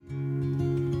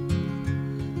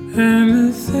and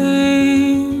the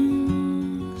things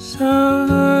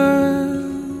of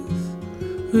earth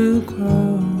will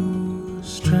grow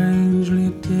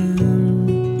strangely dim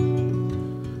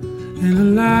in the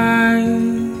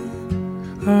light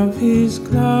of His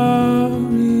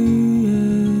glory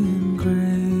and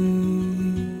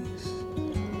grace.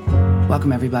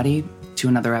 Welcome, everybody, to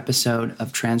another episode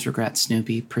of Transregret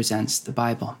Snoopy Presents the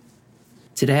Bible.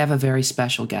 Today I have a very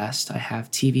special guest. I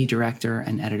have TV director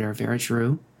and editor Vera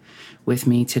Drew with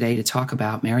me today to talk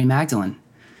about Mary Magdalene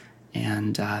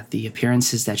and the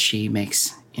appearances that she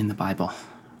makes in the Bible.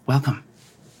 Welcome.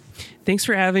 Thanks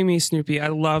for having me, Snoopy. I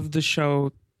love the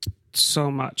show so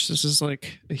much. This is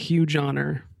like a huge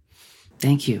honor.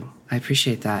 Thank you. I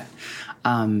appreciate that.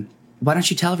 Why don't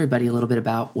you tell everybody a little bit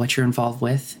about what you're involved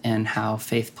with and how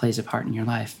faith plays a part in your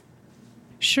life?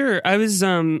 Sure. I was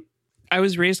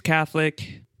raised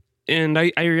Catholic, and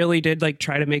I really did like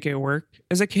try to make it work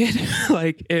as a kid.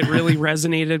 Like it really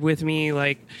resonated with me.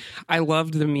 Like I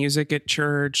loved the music at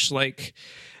church, like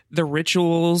the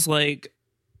rituals, like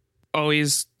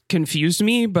always confused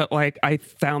me, but like I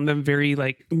found them very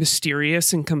like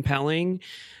mysterious and compelling.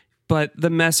 But the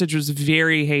message was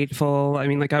very hateful. I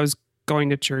mean, like I was going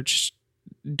to church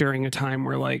during a time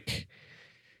where like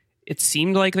it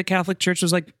seemed like the Catholic Church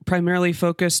was like primarily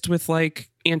focused with like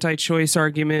anti-choice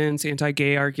arguments,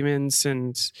 anti-gay arguments,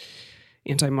 and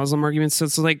anti-Muslim arguments. So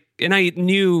it's like, and I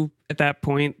knew at that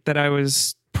point that I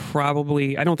was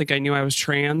probably, I don't think I knew I was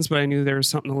trans, but I knew there was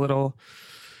something a little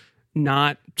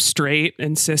not straight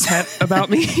and cishet about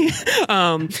me.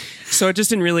 So it just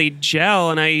didn't really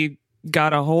gel. And I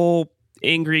got a whole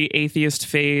angry atheist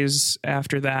phase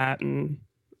after that. And,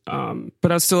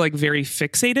 but I was still like very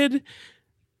fixated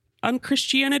on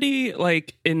Christianity,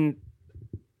 like and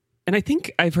I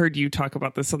think I've heard you talk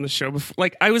about this on the show before.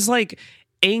 Like I was like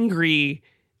angry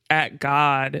at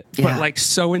God, but like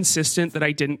so insistent that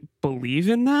I didn't believe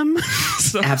in them.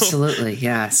 So, absolutely.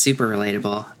 Yeah. Super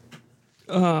relatable.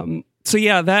 So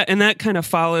yeah, that kind of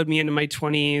followed me into my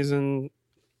 20s, and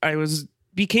I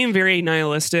became very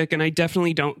nihilistic, and I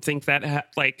definitely don't think that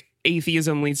like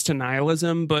atheism leads to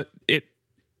nihilism, but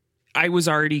I was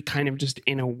already kind of just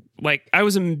I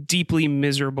was a deeply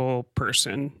miserable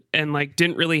person and like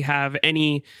didn't really have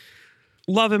any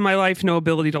love in my life, no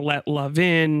ability to let love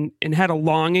in, and had a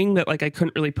longing that like I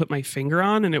couldn't really put my finger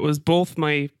on. And it was both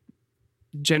my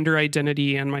gender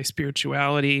identity and my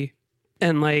spirituality.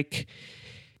 And like,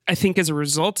 I think as a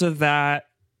result of that,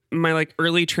 my like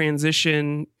early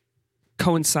transition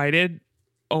coincided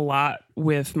a lot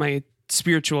with my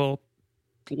spiritual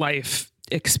life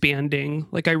expanding.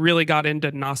 Like I really got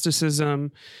into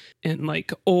Gnosticism and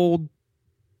like old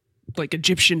like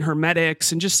Egyptian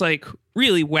hermetics and just like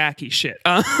really wacky shit.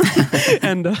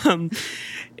 And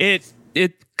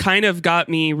it kind of got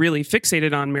me really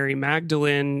fixated on Mary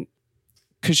Magdalene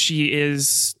because she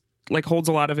is like holds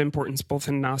a lot of importance both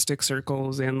in Gnostic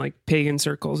circles and like pagan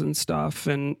circles and stuff.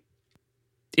 And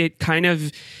it kind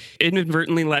of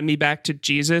inadvertently led me back to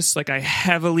Jesus. Like I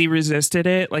heavily resisted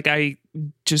it. Like I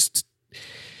just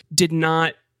did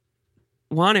not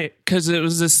want it because it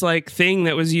was this like thing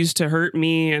that was used to hurt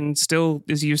me and still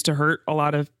is used to hurt a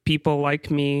lot of people like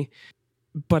me.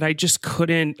 But I just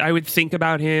couldn't. I would think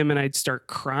about him and I'd start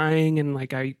crying, and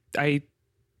like I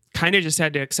kind of just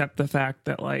had to accept the fact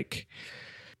that like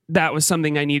that was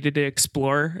something I needed to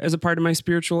explore as a part of my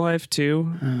spiritual life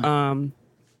too. And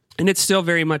it's still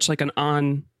very much like an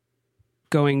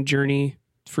ongoing journey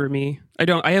for me.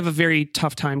 I have a very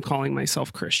tough time calling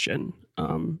myself Christian.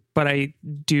 But I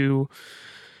do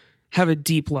have a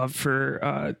deep love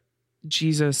for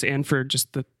Jesus and for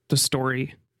just the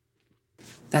story.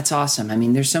 That's awesome. I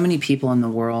mean, there's so many people in the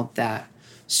world that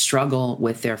struggle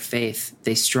with their faith.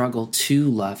 They struggle to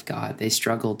love God. They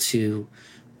struggle to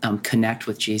connect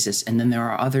with Jesus. And then there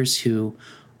are others who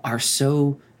are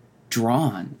so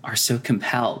drawn, are so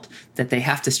compelled that they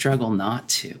have to struggle not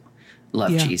to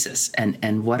love Jesus.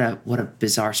 And what a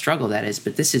bizarre struggle that is.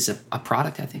 But this is a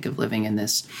product, I think, of living in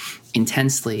this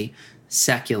intensely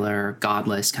secular,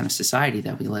 godless kind of society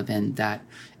that we live in that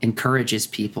encourages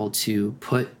people to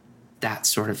put that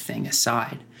sort of thing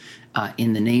aside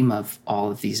in the name of all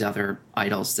of these other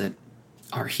idols that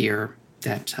are here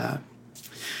that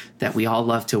we all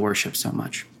love to worship so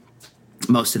much.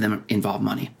 Most of them involve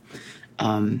money.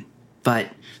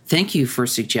 But thank you for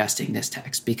suggesting this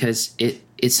text because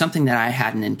it's something that I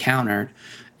hadn't encountered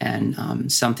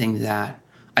and something that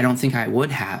I don't think I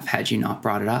would have had you not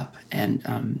brought it up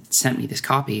and sent me this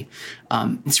copy.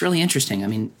 It's really interesting. I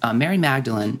mean, Mary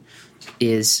Magdalene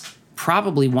is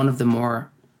probably one of the more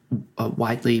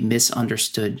widely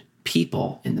misunderstood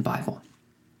people in the Bible.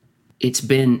 It's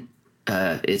been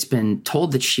it's been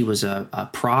told that she was a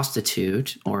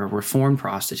prostitute or a reformed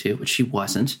prostitute, which she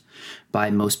wasn't by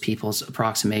most people's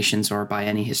approximations or by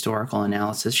any historical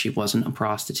analysis. She wasn't a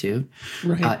prostitute.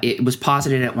 Right. It was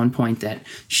posited at one point that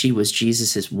she was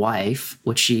Jesus's wife,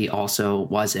 which she also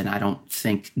wasn't. I don't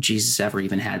think Jesus ever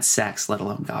even had sex, let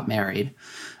alone got married.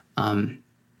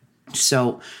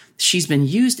 So she's been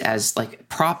used as like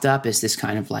propped up as this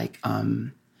kind of like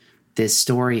this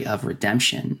story of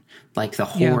redemption, like the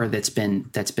whore that's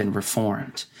been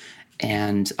reformed,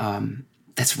 and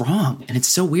that's wrong. And it's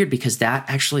so weird because that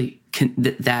actually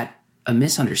a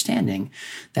misunderstanding,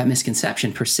 that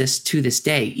misconception persists to this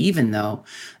day, even though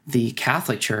the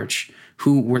Catholic Church,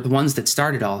 who were the ones that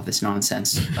started all of this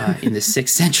nonsense in the 6th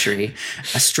century,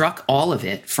 struck all of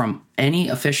it from any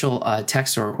official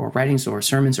texts or writings or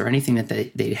sermons or anything that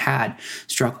they had,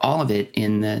 struck all of it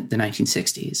in the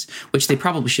 1960s, which they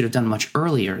probably should have done much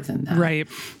earlier than that. Right.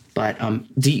 But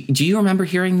do you remember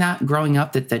hearing that growing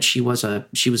up, that she was a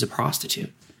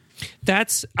prostitute?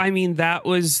 That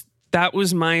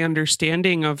was my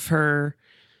understanding of her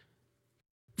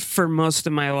for most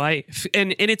of my life.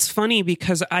 And it's funny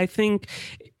because I think,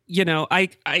 I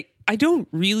don't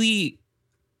really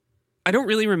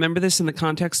remember this in the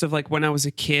context of like when I was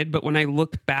a kid, but when I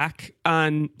look back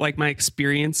on like my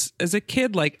experience as a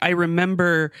kid, like I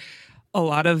remember a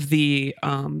lot of the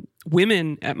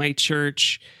women at my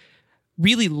church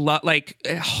really like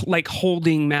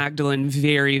holding Magdalene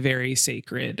very, very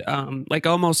sacred, like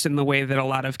almost in the way that a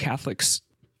lot of Catholics,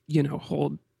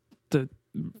 hold the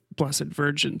Blessed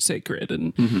Virgin sacred.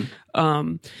 And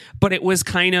but it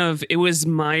was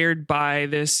mired by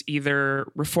this either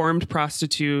reformed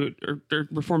prostitute or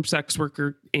reformed sex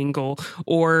worker angle,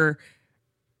 or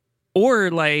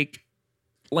like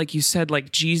you said,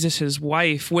 like Jesus's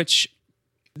wife, which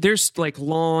there's like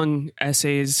long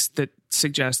essays that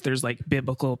suggest there's like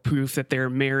biblical proof that they're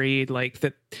married, like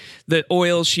that the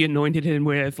oil she anointed him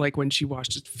with, like when she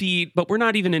washed his feet, but we're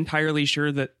not even entirely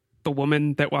sure that the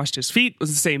woman that washed his feet was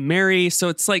the same Mary. So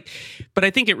it's like, but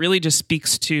I think it really just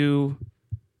speaks to,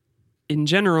 in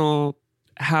general,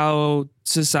 how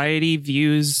society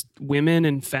views women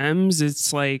and femmes.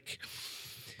 It's like,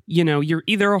 you're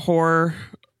either a whore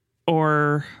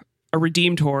or a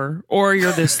redeemed whore, or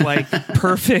you're this like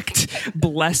perfect,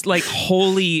 blessed, like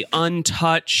holy,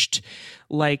 untouched,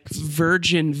 like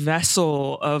virgin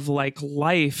vessel of like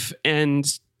life. And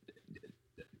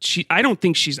I don't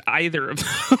think she's either of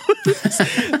those.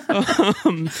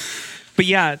 But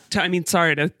yeah,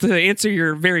 sorry to answer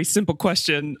your very simple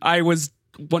question. I was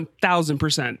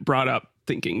 1000% brought up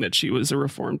thinking that she was a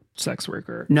reformed sex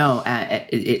worker. No,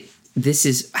 this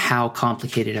is how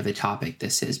complicated of a topic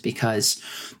this is because,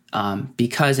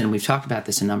 and we've talked about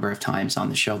this a number of times on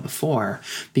the show before,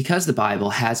 because the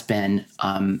Bible has been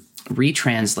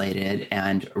retranslated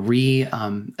and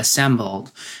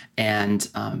reassembled and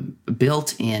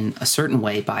built in a certain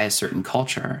way by a certain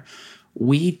culture,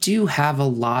 we do have a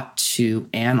lot to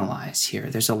analyze here.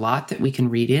 There's a lot that we can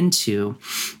read into,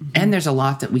 and there's a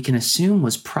lot that we can assume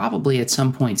was probably at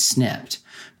some point snipped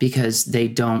because they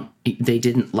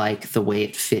didn't like the way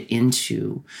it fit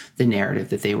into the narrative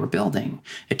that they were building.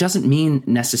 It doesn't mean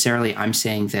necessarily I'm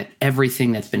saying that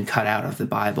everything that's been cut out of the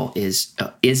Bible is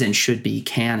and should be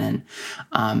canon,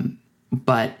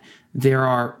 but there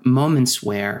are moments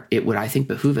where it would, I think,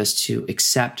 behoove us to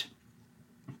accept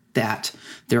that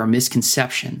there are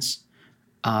misconceptions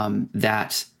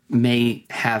that may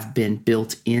have been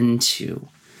built into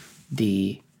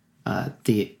the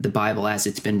Bible as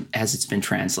it's been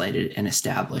translated and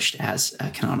established as a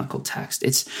canonical text.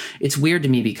 It's weird to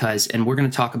me because, and we're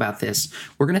going to talk about this.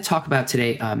 We're going to talk about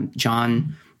today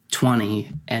John 20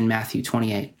 and Matthew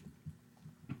 28.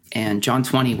 And John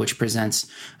 20, which presents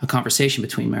a conversation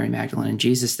between Mary Magdalene and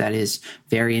Jesus that is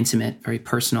very intimate, very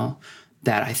personal,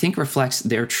 that I think reflects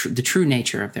the true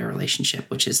nature of their relationship,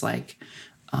 which is like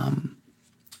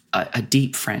a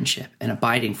deep friendship, an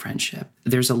abiding friendship.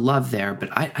 There's a love there, but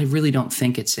I really don't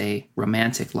think it's a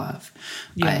romantic love.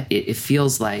 Yeah. It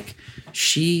feels like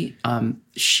she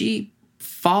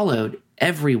followed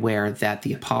everywhere that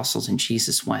the apostles and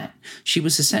Jesus went. She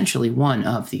was essentially one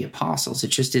of the apostles. It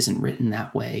just isn't written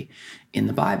that way in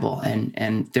the Bible.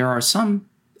 And there are some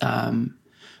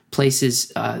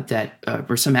places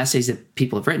or some essays that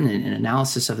people have written in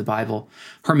analysis of the Bible,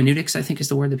 hermeneutics, I think is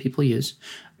the word that people use,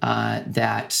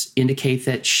 that indicate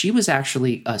that she was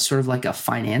actually sort of like a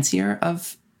financier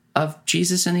of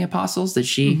Jesus and the apostles, that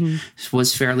she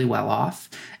was fairly well off,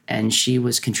 and she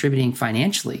was contributing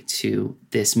financially to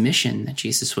this mission that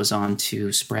Jesus was on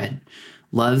to spread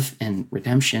love and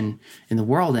redemption in the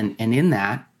world. And in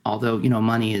that, although,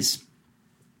 money is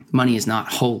money is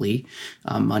not holy.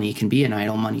 Money can be an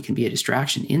idol. Money can be a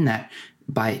distraction. In that,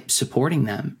 by supporting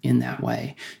them in that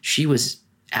way, she was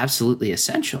absolutely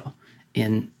essential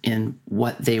in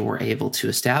what they were able to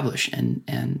establish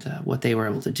and what they were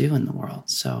able to do in the world.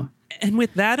 So, and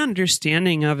with that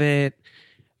understanding of it,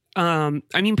 I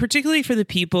mean, particularly for the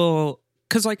people,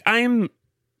 because like I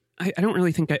don't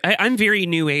really think I'm very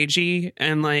new agey,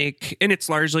 and it's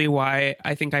largely why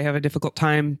I think I have a difficult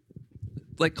time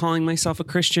like calling myself a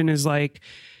Christian. Is like,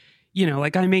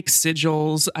 like I make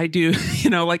sigils, I do,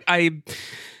 like I'm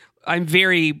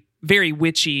very, very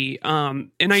witchy.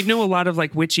 And I know a lot of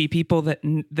like witchy people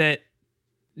that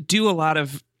do a lot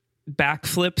of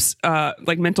backflips,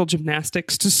 like mental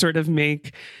gymnastics to sort of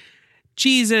make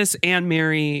Jesus and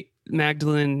Mary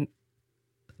Magdalene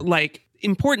like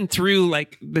important through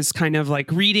like this kind of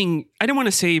like reading. I don't want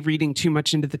to say reading too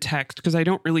much into the text, because I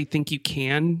don't really think you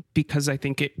can, because I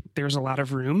think there's a lot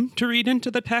of room to read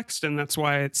into the text, and that's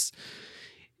why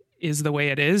is the way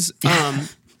it is.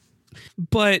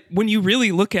 But when you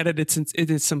really look at it,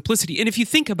 it's simplicity. And if you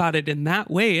think about it in that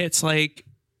way, it's like,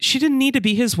 she didn't need to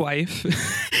be his wife.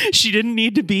 She didn't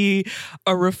need to be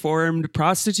a reformed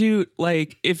prostitute.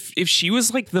 Like if she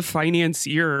was like the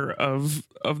financier of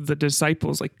the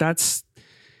disciples, like that's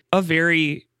a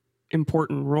very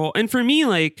important role. And for me,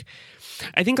 like,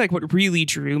 I think like what really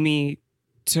drew me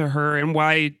to her and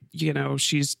why,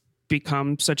 she's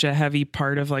become such a heavy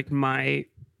part of like my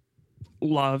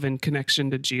love and connection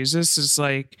to Jesus is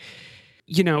like,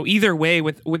 either way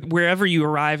with wherever you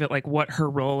arrive at like what her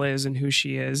role is and who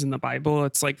she is in the Bible,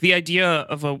 it's like the idea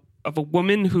of a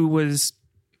woman who was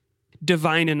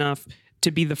divine enough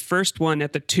to be the first one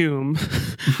at the tomb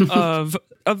of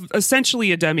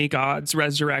essentially a demigod's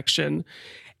resurrection,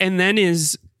 and then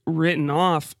is written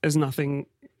off as nothing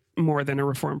more than a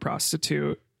reformed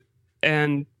prostitute.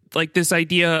 And like this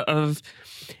idea of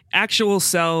actual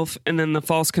self and then the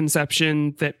false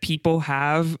conception that people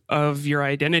have of your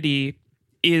identity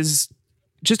is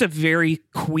just a very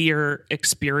queer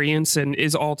experience and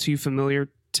is all too familiar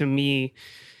to me.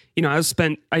 I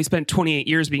spent 28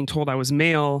 years being told I was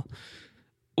male,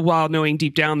 while knowing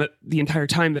deep down that the entire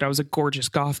time that I was a gorgeous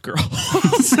goth girl.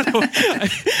 So,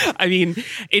 I mean,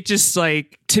 it just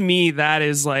like, to me, that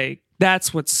is like,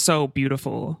 that's what's so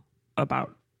beautiful about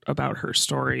her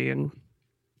story and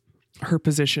her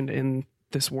position in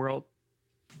this world.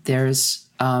 There is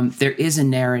a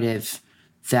narrative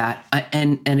that,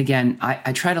 and again,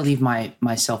 I try to leave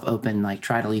myself open, like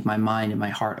try to leave my mind and my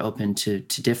heart open to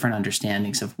different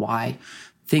understandings of why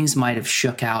things might have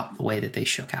shook out the way that they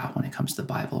shook out when it comes to the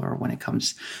Bible or when it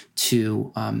comes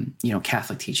to,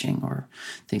 Catholic teaching or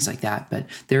things like that. But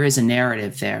there is a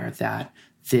narrative there that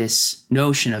this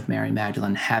notion of Mary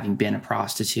Magdalene having been a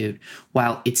prostitute,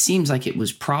 while it seems like it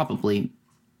was probably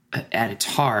at its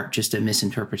heart just a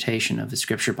misinterpretation of the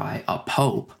scripture by a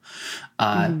pope,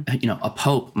 a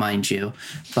pope, mind you,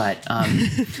 but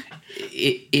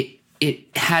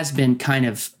it has been kind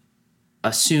of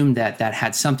assumed that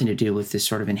had something to do with this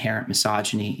sort of inherent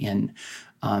misogyny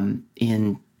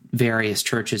in various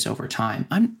churches over time.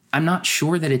 I'm not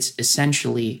sure that it's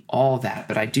essentially all that,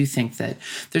 but I do think that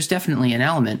there's definitely an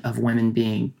element of women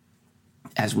being,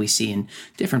 as we see in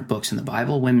different books in the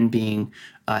Bible, women being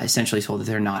essentially told that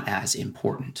they're not as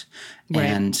important.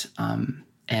 Right.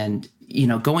 And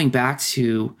going back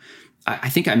to, I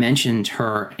think I mentioned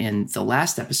her in the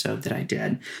last episode that I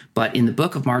did, but in the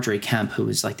book of Margery Kempe, who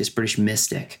was like this British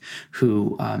mystic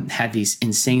who had these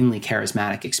insanely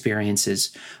charismatic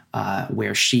experiences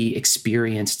where she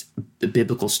experienced the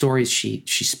biblical stories. She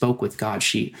spoke with God.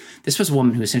 This was a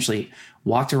woman who essentially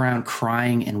walked around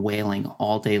crying and wailing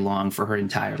all day long for her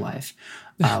entire life,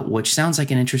 which sounds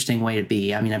like an interesting way to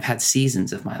be. I mean, I've had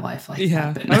seasons of my life like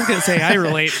that. But I was going to say, I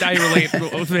relate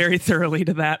very thoroughly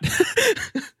to that.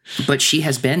 But she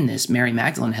has been Mary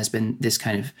Magdalene has been this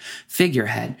kind of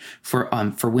figurehead for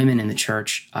women in the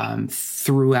church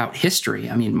throughout history.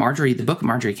 I mean, the book of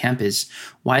Margery Kempe is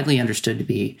widely understood to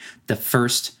be the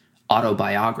first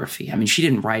autobiography. I mean, she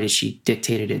didn't write it, she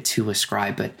dictated it to a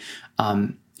scribe, but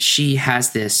she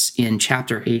has this in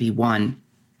chapter 81.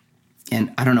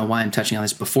 And I don't know why I'm touching on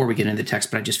this before we get into the text,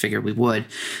 but I just figured we would.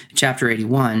 Chapter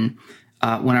 81,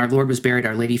 when our Lord was buried,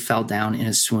 Our Lady fell down in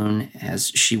a swoon as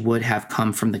she would have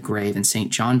come from the grave, and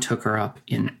St. John took her up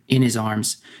in his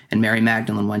arms, and Mary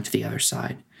Magdalene went to the other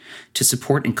side to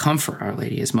support and comfort Our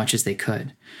Lady as much as they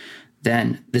could.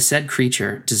 Then the said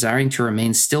creature, desiring to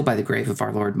remain still by the grave of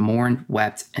our Lord, mourned,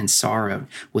 wept, and sorrowed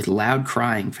with loud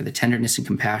crying for the tenderness and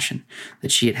compassion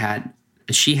that she had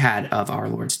she had of our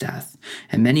Lord's death,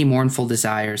 and many mournful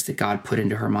desires that God put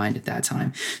into her mind at that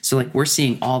time. So like we're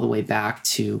seeing all the way back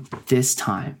to this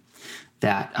time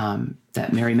that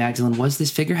that Mary Magdalene was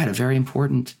this figurehead, a very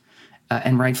important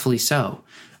and rightfully so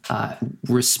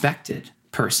respected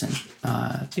person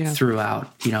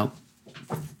throughout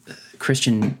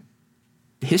Christian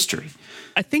history.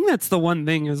 I think that's the one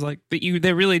thing is like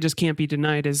that really just can't be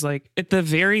denied is like at the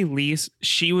very least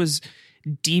she was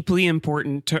deeply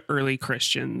important to early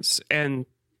Christians and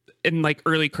in like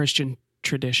early Christian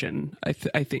tradition. I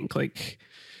think like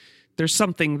there's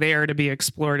something there to be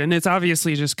explored, and it's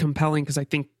obviously just compelling because I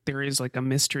think there is like a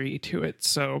mystery to it.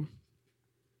 So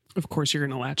of course you're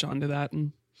going to latch onto that.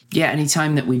 And yeah,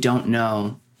 anytime that we don't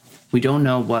know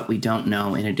what we don't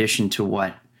know in addition to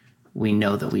what we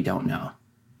know that we don't know.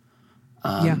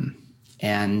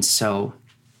 And so,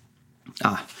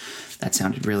 that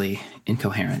sounded really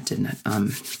incoherent, didn't it?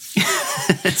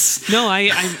 No,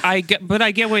 I get, but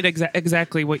I get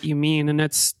exactly what you mean. And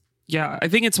it's, I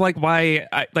think it's like why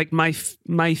my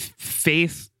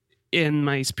faith in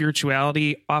my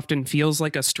spirituality often feels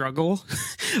like a struggle,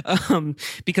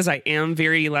 because I am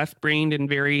very left-brained and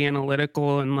very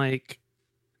analytical and like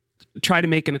try to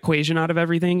make an equation out of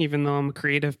everything, even though I'm a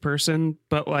creative person.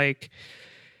 But like,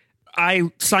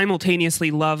 I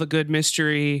simultaneously love a good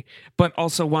mystery, but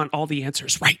also want all the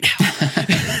answers right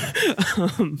now.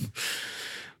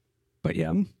 But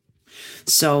yeah.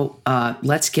 So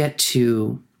let's get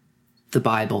to the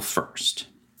Bible first.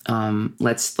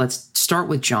 Let's start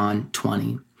with John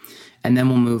 20, and then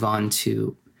we'll move on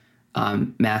to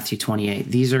Matthew 28.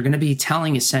 These are going to be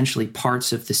telling essentially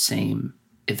parts of the same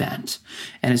event.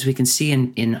 And as we can see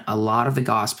in a lot of the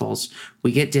Gospels,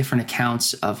 we get different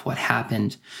accounts of what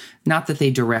happened. Not that they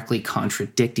directly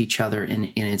contradict each other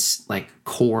in its like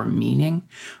core meaning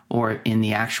or in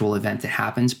the actual event that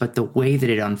happens, but the way that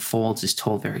it unfolds is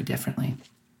told very differently.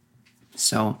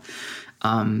 So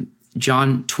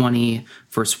John 20,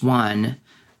 verse 1,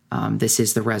 this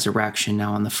is the resurrection.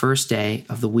 Now on the first day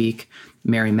of the week,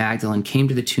 Mary Magdalene came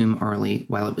to the tomb early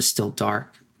while it was still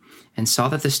dark, and saw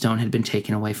that the stone had been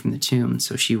taken away from the tomb.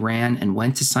 So she ran and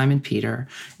went to Simon Peter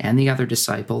and the other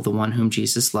disciple, the one whom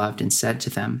Jesus loved, and said to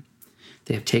them,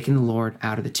 "They have taken the Lord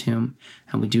out of the tomb,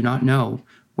 and we do not know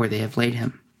where they have laid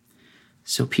him."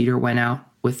 So Peter went out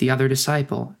with the other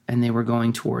disciple, and they were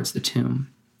going towards the tomb.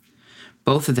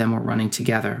 Both of them were running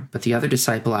together, but the other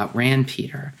disciple outran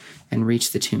Peter and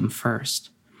reached the tomb first.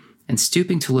 And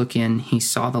stooping to look in, he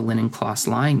saw the linen cloths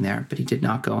lying there, but he did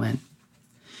not go in.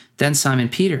 Then Simon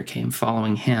Peter came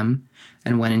following him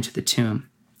and went into the tomb.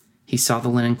 He saw the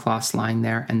linen cloths lying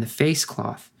there and the face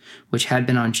cloth, which had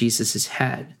been on Jesus'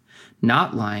 head,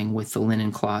 not lying with the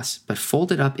linen cloths, but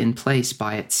folded up in place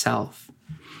by itself.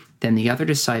 Then the other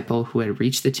disciple who had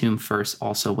reached the tomb first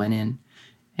also went in,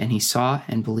 and he saw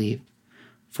and believed.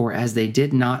 For as they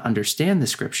did not understand the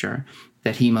scripture,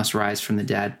 that he must rise from the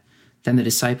dead, then the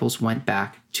disciples went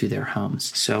back to their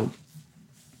homes. So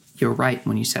you're right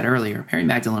when you said earlier, Mary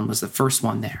Magdalene was the first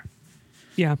one there.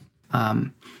 Yeah.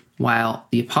 While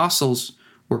the apostles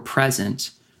were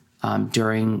present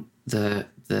during the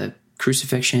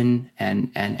crucifixion,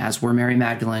 and as were Mary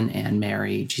Magdalene and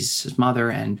Mary, Jesus' mother,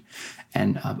 and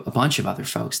a bunch of other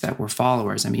folks that were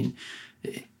followers. I mean,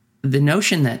 the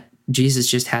notion that Jesus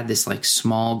just had this like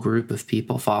small group of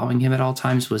people following him at all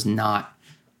times is not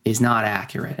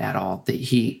accurate at all. That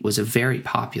he was a very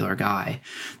popular guy.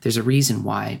 There's a reason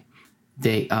why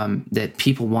that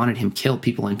people wanted him killed.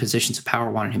 People in positions of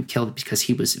power wanted him killed because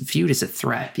he was viewed as a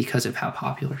threat because of how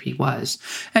popular he was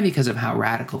and because of how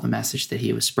radical the message that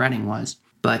he was spreading was.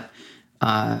 But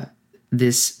the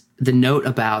note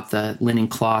about the linen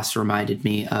cloths reminded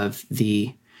me of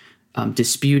the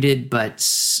disputed but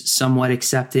somewhat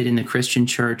accepted in the Christian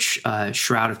church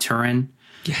Shroud of Turin.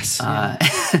 Yes.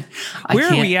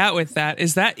 Where are we at with that?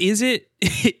 Is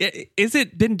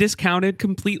it been discounted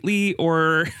completely,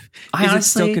 or is it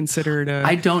still considered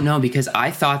I don't know, because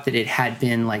I thought that it had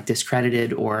been like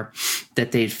discredited, or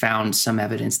that they'd found some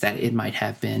evidence that it might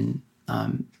have been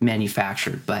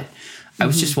manufactured. But I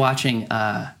was just watching,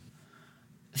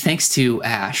 thanks to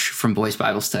Ash from Boys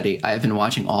Bible Study, I've been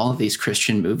watching all of these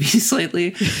Christian movies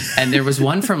lately. And there was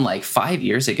one from like 5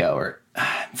 years ago, or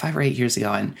 5 or 8 years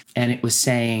ago, and it was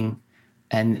saying,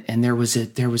 and there was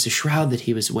a shroud that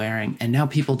he was wearing, and now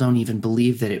people don't even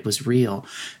believe that it was real.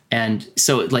 And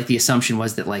so like the assumption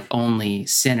was that like only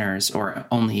sinners or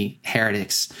only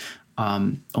heretics,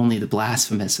 only the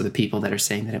blasphemous are the people that are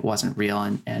saying that it wasn't real,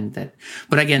 and that.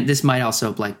 But again, this might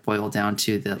also like boil down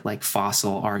to the like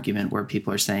fossil argument, where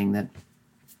people are saying that,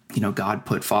 you know, God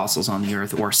put fossils on the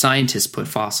earth, or scientists put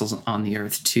fossils on the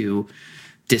earth to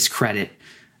discredit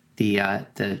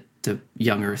the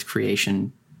young Earth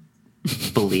creation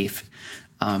belief.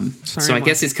 So I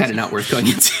guess it's kind of not worth going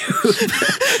into.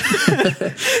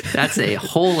 That's a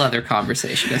whole other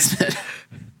conversation, isn't it?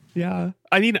 Yeah.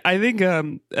 I mean, I think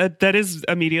that is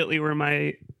immediately where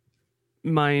my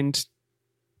mind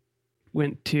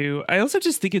went to. I also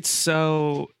just think it's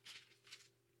so,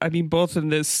 I mean, both in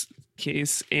this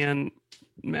case and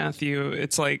Matthew,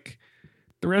 it's like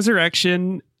the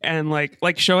resurrection and like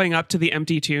showing up to the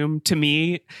empty tomb, to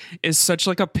me, is such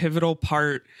like a pivotal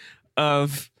part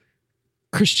of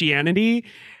Christianity.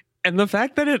 And the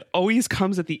fact that it always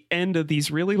comes at the end of these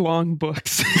really long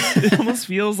books, it almost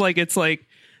feels like it's like,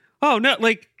 oh no,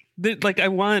 like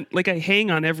I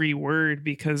hang on every word,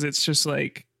 because it's just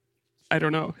like, I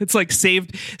don't know, it's like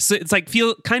saved. So it's like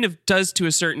kind of does to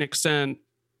a certain extent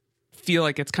feel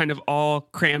like it's kind of all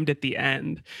crammed at the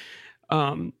end.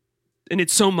 And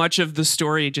it's so much of the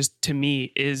story, just to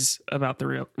me, is about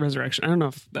the resurrection. I don't know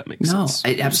if that makes sense.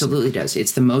 No, it absolutely does.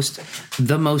 It's the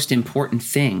most important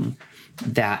thing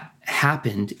that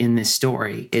happened in this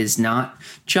story is not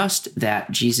just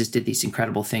that Jesus did these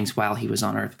incredible things while he was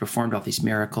on earth, performed all these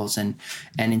miracles and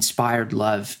inspired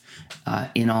love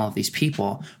in all of these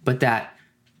people, but that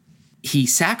he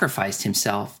sacrificed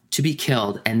himself to be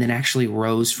killed and then actually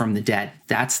rose from the dead.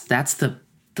 That's the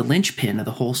linchpin of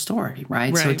the whole story,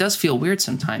 right? So it does feel weird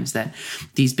sometimes that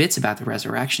these bits about the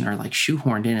resurrection are like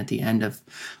shoehorned in at the end of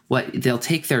what they'll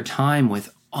take their time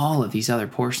with all of these other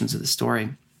portions of the story.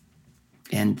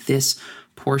 And this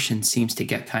portion seems to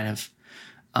get kind of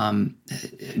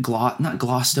not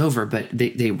glossed over, but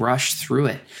they rush through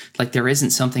it. Like there isn't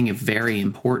something very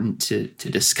important to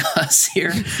discuss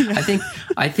here.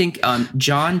 I think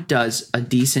John does a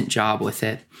decent job with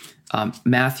it.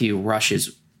 Matthew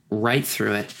rushes right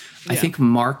through it. Yeah. I think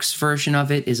Mark's version of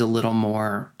it is a little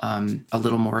more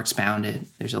expounded.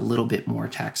 There's a little bit more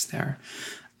text there.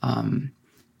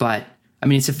 But I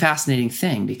mean, it's a fascinating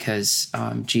thing because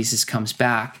Jesus comes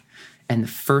back, and the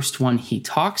first one he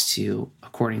talks to,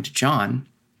 according to John,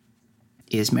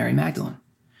 is Mary Magdalene.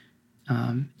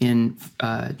 In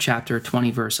chapter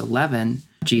 20, verse 11,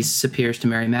 Jesus appears to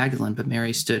Mary Magdalene, but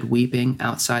Mary stood weeping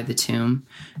outside the tomb.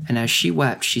 And as she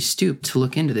wept, she stooped to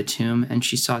look into the tomb, and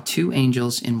she saw two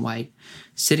angels in white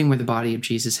sitting where the body of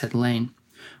Jesus had lain,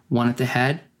 one at the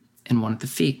head and one at the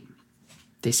feet.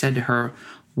 They said to her,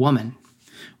 "Woman,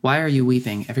 why are you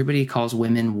weeping?" Everybody calls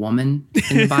women woman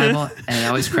in the Bible, and it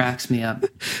always cracks me up.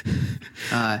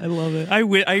 I love it. I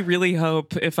really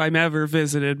hope if I'm ever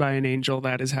visited by an angel,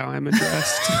 that is how I'm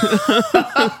addressed.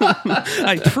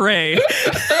 I pray.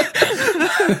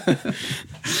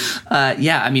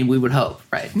 Yeah, I mean, we would hope,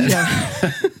 right?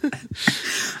 Yeah.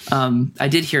 I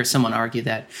did hear someone argue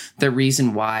that the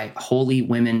reason why holy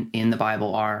women in the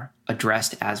Bible are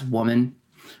addressed as woman,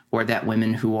 or that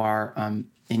women who are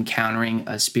encountering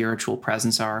a spiritual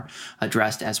presence are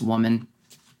addressed as woman,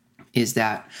 is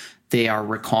that they are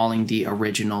recalling the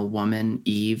original woman,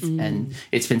 Eve. And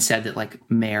it's been said that like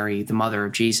Mary, the mother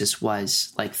of Jesus,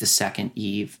 was like the second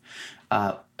Eve,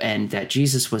 and that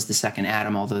Jesus was the second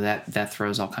Adam, although that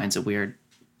throws all kinds of weird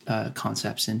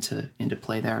concepts into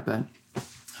play there. But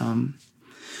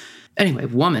anyway,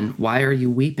 "Woman, why are you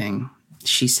weeping?"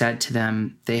 She said to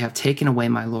them, "They have taken away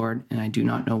my Lord, and I do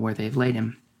not know where they've laid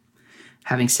him."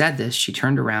 Having said this, she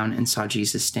turned around and saw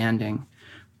Jesus standing,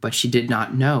 but she did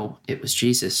not know it was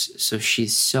Jesus. So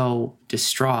she's so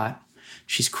distraught,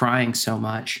 she's crying so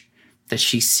much that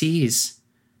she sees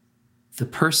the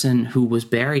person who was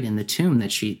buried in the tomb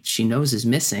that she knows is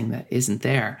missing, that isn't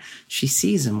there. She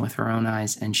sees him with her own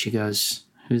eyes, and she goes,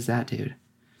 "Who's that dude?"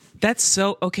 That's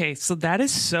so, okay, so that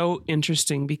is so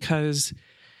interesting because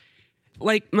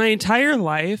like my entire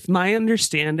life, my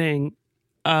understanding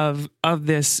of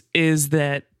this is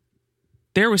that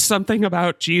there was something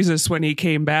about Jesus when he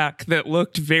came back that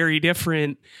looked very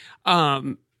different.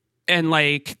 And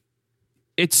like,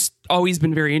 it's always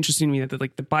been very interesting to me that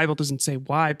like the Bible doesn't say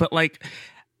why, but like,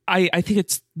 I think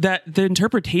it's that the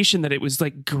interpretation that it was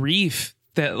like grief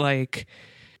that like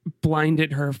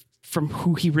blinded her from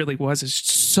who he really was is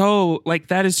so like,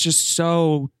 that is just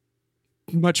so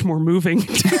much more moving to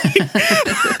me.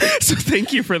 So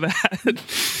thank you for that.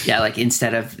 Yeah, like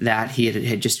instead of that, he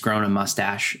had just grown a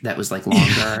mustache that was like longer.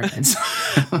 Yeah. And so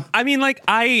I mean, like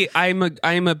I'm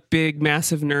a big,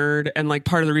 massive nerd, and like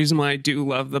part of the reason why I do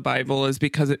love the Bible is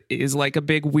because it is like a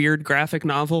big, weird graphic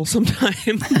novel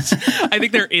sometimes. I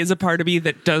think there is a part of me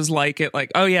that does like it,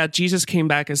 like, oh yeah, Jesus came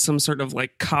back as some sort of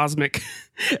like cosmic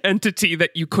entity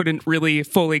that you couldn't really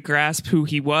fully grasp who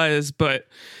he was, but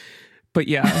But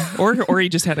yeah, or he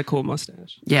just had a cool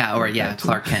mustache. Yeah, or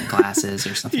Clark Kent glasses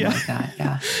or something like that.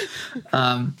 Yeah.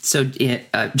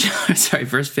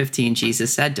 Verse 15,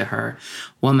 Jesus said to her,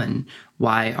 "Woman,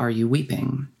 why are you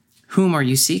weeping? Whom are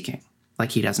you seeking?"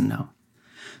 Like he doesn't know.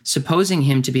 Supposing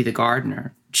him to be the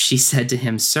gardener, she said to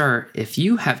him, "Sir, if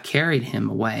you have carried him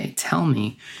away, tell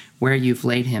me where you've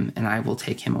laid him, and I will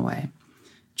take him away."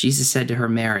 Jesus said to her,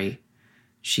 "Mary."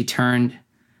 She turned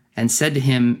and said to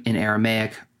him in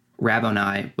Aramaic,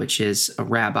 "Rabboni," which is a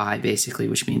rabbi, basically,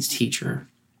 which means teacher.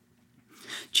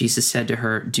 Jesus said to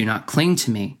her, "Do not cling to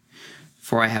me,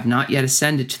 for I have not yet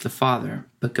ascended to the Father,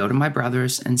 but go to my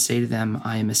brothers and say to them,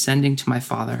 I am ascending to my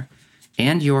Father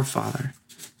and your Father,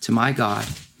 to my God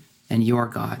and your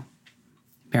God."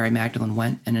 Mary Magdalene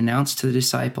went and announced to the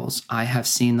disciples, "I have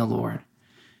seen the Lord,"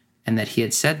 and that he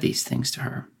had said these things to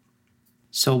her.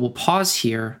 So we'll pause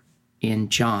here in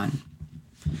John,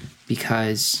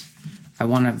 because I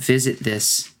want to visit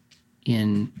this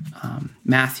in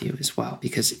Matthew as well,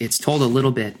 because it's told a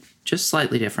little bit, just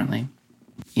slightly differently.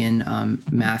 In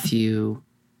Matthew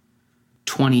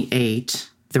 28,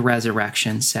 the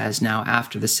resurrection says, "Now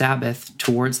after the Sabbath,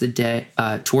 towards the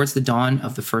dawn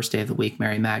of the first day of the week,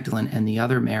 Mary Magdalene and the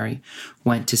other Mary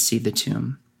went to see the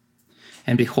tomb.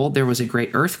 And behold, there was a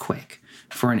great earthquake,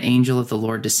 for an angel of the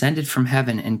Lord descended from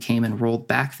heaven and came and rolled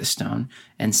back the stone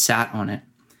and sat on it.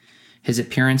 His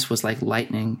appearance was like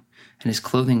lightning, and his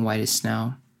clothing white as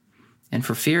snow. And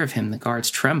for fear of him, the guards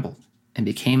trembled and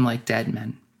became like dead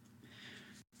men.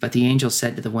 But the angel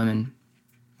said to the women,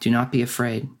 'Do not be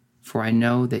afraid, for I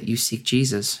know that you seek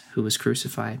Jesus, who was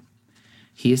crucified.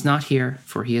 He is not here,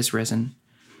 for he is risen.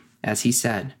 As he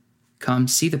said, come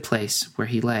see the place where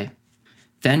he lay.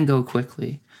 Then go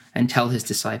quickly and tell his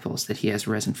disciples that he has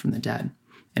risen from the dead.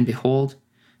 And behold,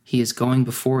 he is going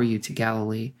before you to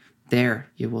Galilee. There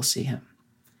you will see him.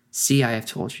 See, I have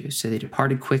told you.' So they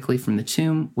departed quickly from the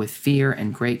tomb with fear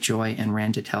and great joy and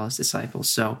ran to tell his disciples."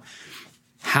 So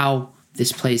how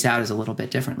this plays out is a little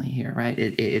bit differently here, right?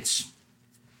 It's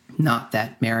not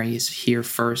that Mary is here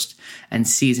first and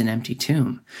sees an empty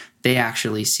tomb. They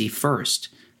actually see first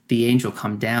the angel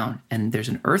come down and there's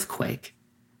an earthquake.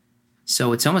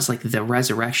 So it's almost like the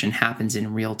resurrection happens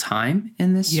in real time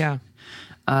in this. Yeah.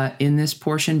 In this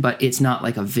portion, but it's not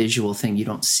like a visual thing. You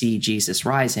don't see Jesus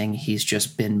rising. He's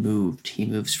just been moved. He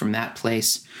moves from that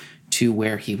place to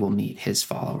where he will meet his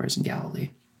followers in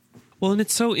Galilee. Well, and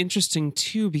it's so interesting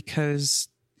too, because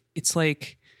it's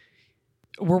like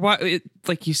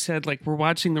like you said, like we're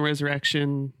watching the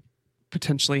resurrection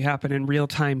potentially happen in real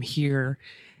time here.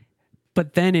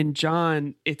 But then in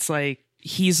John, it's like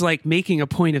he's like making a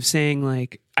point of saying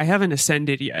like, I haven't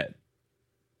ascended yet.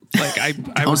 Like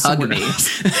I was hug me.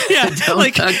 Yeah, don't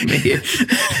like, hug me.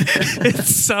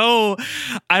 It's so,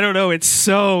 I don't know. It's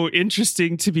so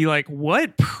interesting to be like,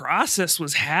 what process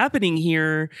was happening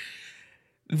here?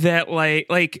 That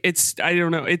like it's, I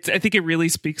don't know. I think it really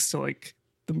speaks to like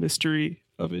the mystery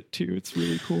of it too. It's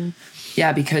really cool.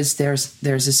 Yeah, because there's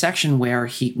a section where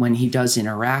when he does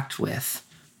interact with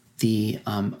the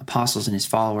apostles and his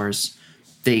followers,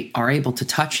 they are able to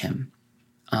touch him.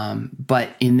 But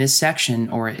in this section,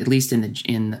 or at least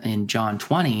in John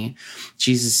 20,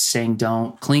 Jesus is saying,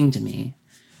 "Don't cling to me,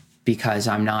 because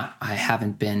I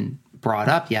haven't been brought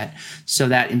up yet." So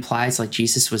that implies like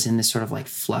Jesus was in this sort of like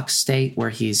flux state where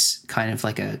he's kind of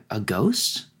like a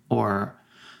ghost, or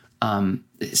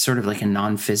sort of like a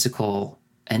non-physical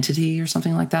entity or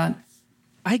something like that.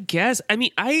 I guess. I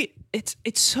mean, it's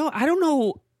so, I don't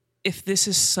know if this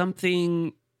is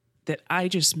something that I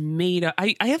just made up.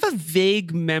 I have a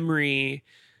vague memory,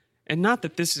 and not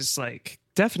that this is like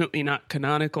definitely not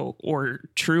canonical or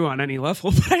true on any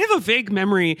level, but I have a vague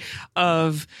memory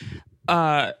of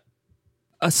a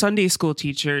Sunday school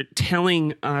teacher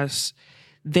telling us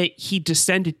that he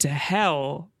descended to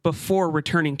hell before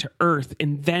returning to earth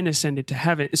and then ascended to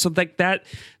heaven. So like that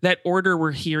order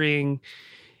we're hearing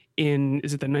in,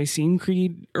 is it the Nicene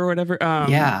Creed or whatever?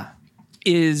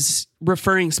 Is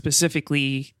referring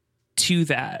specifically to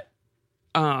that.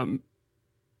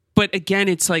 But again,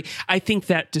 it's like, I think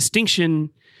that distinction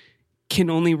can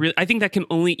only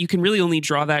you can really only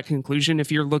draw that conclusion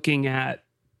if you're looking at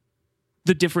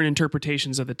the different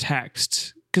interpretations of the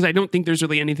text, because I don't think there's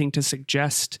really anything to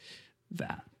suggest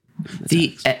that.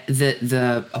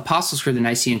 The Apostles' Creed, the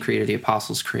Nicene Creed or the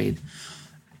Apostles' Creed,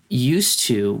 used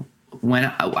to, when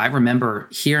I remember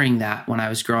hearing that when I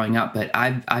was growing up, but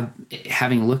I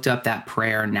having looked up that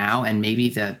prayer now, and maybe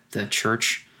the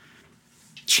church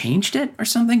changed it or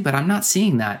something, but I'm not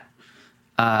seeing that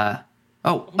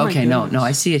Oh, my okay. No, goodness.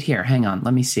 I see it here. Hang on.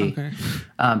 Let me see. Okay.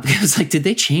 Because like, did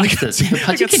they change this? You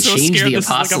I can got so change scared the this is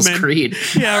like a Apostles' man- Creed.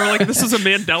 Yeah, we're like, this is a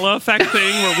Mandela effect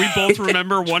thing where we both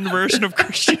remember one version of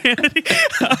Christianity.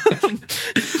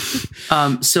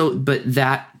 But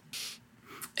that,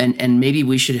 and maybe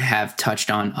we should have touched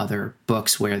on other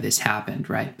books where this happened,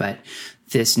 right? But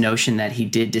this notion that he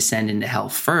did descend into hell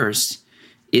first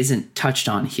isn't touched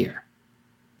on here.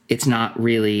 It's not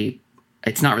really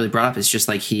brought up. It's just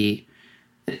like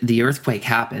the earthquake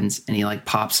happens and he like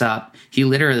pops up. He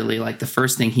literally, like, the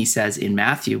first thing he says in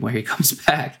Matthew where he comes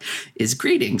back is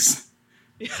greetings.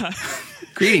 Yeah.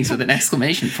 Greetings with an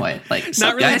exclamation point. Like,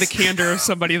 Not really guys? the candor of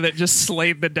somebody that just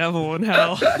slayed the devil in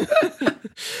hell.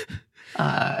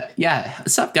 Yeah.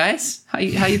 What's up, guys? How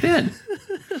you been?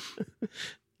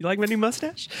 You like my new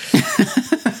mustache?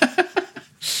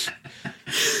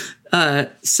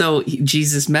 So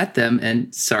Jesus met them,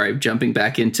 and sorry, jumping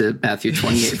back into Matthew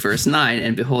 28, verse 9,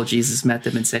 and behold, Jesus met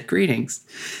them and said, greetings.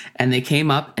 And they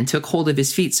came up and took hold of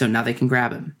his feet, so now they can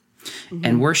grab him,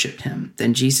 and worshiped him.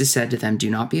 Then Jesus said to them, do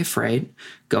not be afraid.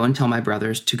 Go and tell my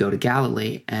brothers to go to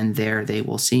Galilee, and there they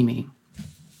will see me.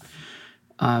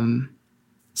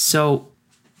 So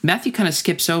Matthew kind of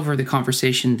skips over the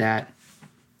conversation that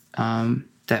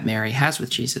Mary has with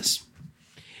Jesus.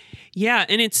 Yeah,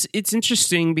 and it's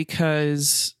interesting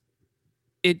because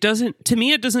it doesn't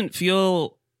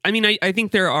feel, I mean, I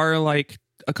think there are like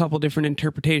a couple different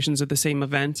interpretations of the same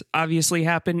event obviously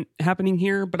happening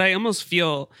here, but I almost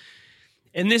feel,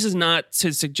 and this is not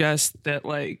to suggest that,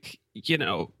 like, you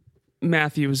know,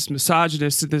 Matthew is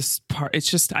misogynist to this part. It's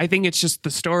just, I think it's just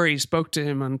the story spoke to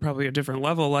him on probably a different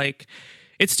level. Like,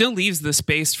 it still leaves the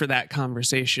space for that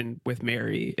conversation with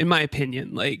Mary, in my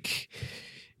opinion. Like,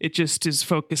 it just is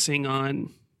focusing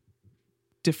on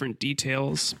different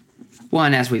details. Well,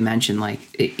 and as we mentioned, like,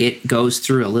 it goes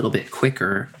through a little bit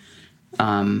quicker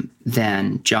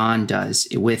than John does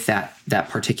with that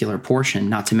particular portion.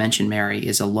 Not to mention Mary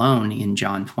is alone in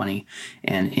John 20,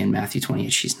 and in Matthew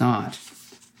 28 she's not.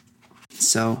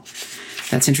 So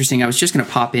that's interesting. I was just going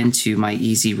to pop into my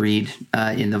easy read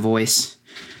in the voice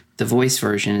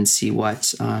version and see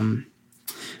what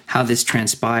how this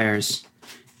transpires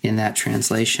in that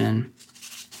translation.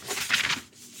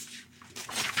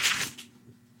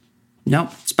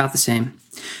 Nope, it's about the same.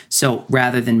 So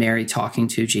rather than Mary talking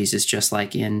to Jesus, just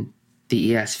like in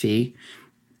the ESV,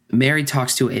 Mary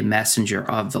talks to a messenger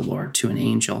of the Lord, to an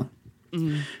angel,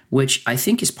 which I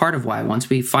think is part of why, once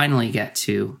we finally get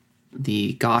to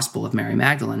the Gospel of Mary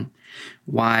Magdalene,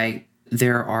 why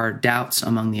there are doubts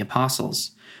among the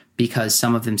apostles, because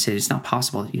some of them say it's not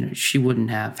possible. You know, she wouldn't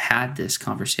have had this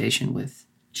conversation with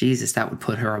Jesus. That would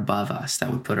put her above us.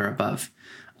 That would put her above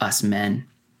us men.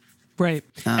 Right.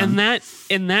 And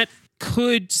that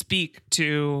could speak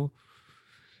to,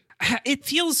 it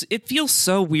feels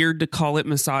so weird to call it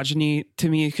misogyny to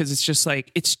me, because it's just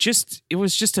like, it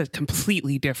was just a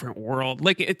completely different world.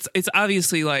 Like, it's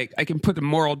obviously, like, I can put a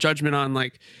moral judgment on,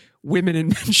 like, women and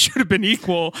men should have been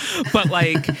equal, but,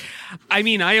 like, I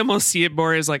mean, I almost see it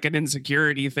more as like an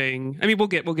insecurity thing. I mean, we'll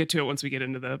get to it once we get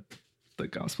into the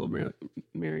Gospel of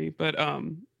Mary, but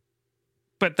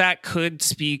that could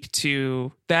speak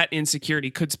to, that insecurity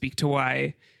could speak to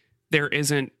why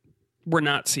we're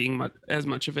not seeing as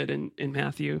much of it in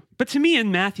Matthew. But to me,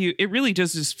 in Matthew, it really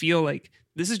does just feel like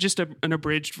this is just an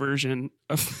abridged version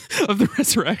of the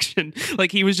resurrection.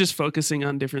 Like, he was just focusing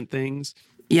on different things.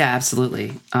 Yeah,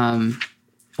 absolutely.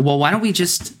 Well, why don't we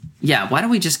just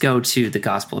go to the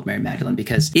Gospel of Mary Magdalene,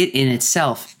 because it in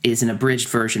itself is an abridged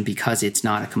version because it's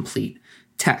not a complete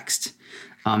text.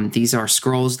 These are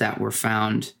scrolls that were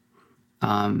found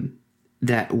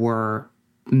that were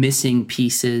missing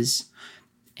pieces.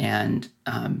 And,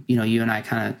 you and I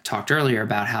kind of talked earlier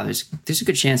about how there's a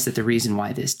good chance that the reason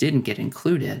why this didn't get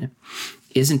included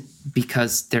isn't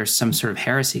because there's some sort of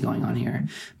heresy going on here,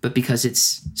 but because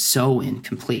it's so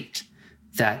incomplete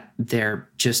that there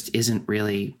just isn't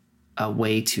really a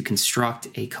way to construct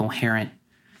a coherent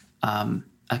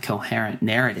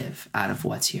narrative out of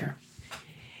what's here.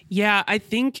 Yeah, I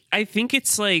think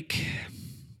it's like,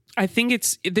 I think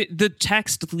it's the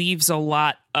text leaves a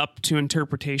lot up to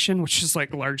interpretation, which is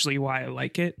like largely why I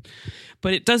like it.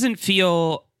 But it doesn't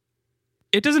feel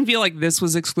like this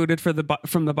was excluded from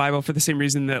the Bible for the same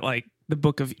reason that, like, the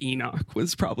book of Enoch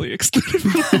was probably excluded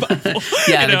from the Bible.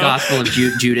 Yeah, the Gospel of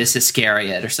Judas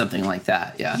Iscariot or something like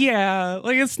that. Yeah. Yeah,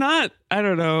 like, it's not, I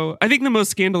don't know. I think the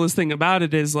most scandalous thing about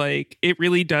it is, like, it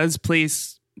really does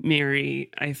place Mary,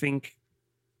 I think,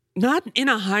 not in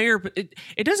a higher,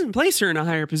 it doesn't place her in a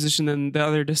higher position than the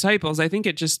other disciples. I think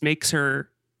it just makes her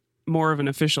more of an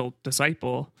official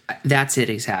disciple. That's it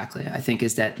exactly. I think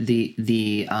is that the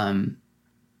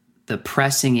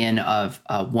pressing in of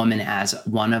a woman as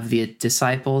one of the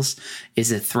disciples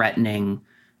is a threatening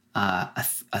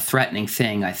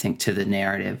thing, I think, to the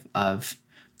narrative of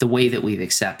the way that we've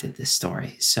accepted this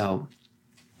story. So,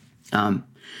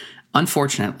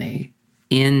 unfortunately,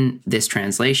 in this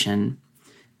translation,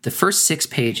 the first 6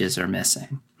 pages are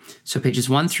missing. So pages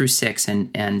 1 through 6,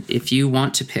 and if you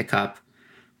want to pick up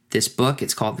this book,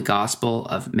 it's called The Gospel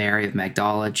of Mary of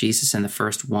Magdala, Jesus and the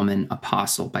First Woman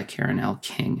Apostle by Karen L.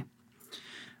 King.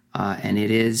 And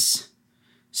it is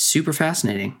super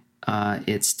fascinating.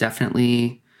 It's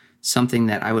definitely something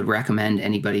that I would recommend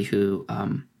anybody who,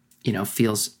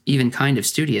 feels even kind of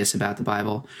studious about the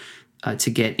Bible to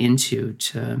get into,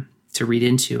 to read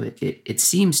into it. It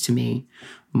seems to me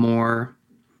more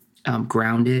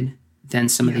grounded than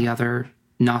some of the other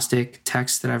Gnostic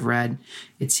texts that I've read.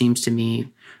 It seems to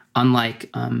me, unlike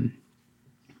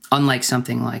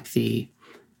something like the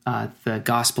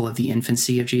Gospel of the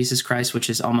Infancy of Jesus Christ, which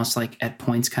is almost like at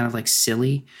points kind of like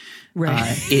silly.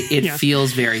 Right. It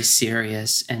feels very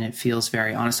serious and it feels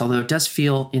very honest, although it does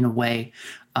feel in a way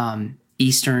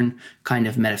Eastern, kind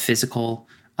of metaphysical,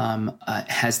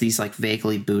 has these like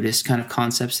vaguely Buddhist kind of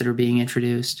concepts that are being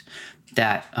introduced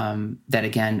that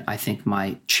again, I think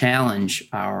might challenge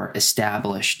our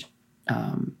established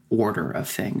order of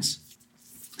things.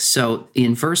 So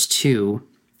in verse 2,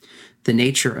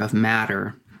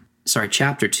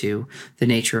 chapter 2, the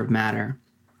nature of matter,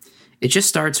 it just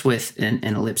starts with an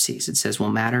ellipsis. It says, will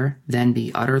matter then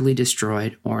be utterly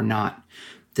destroyed or not?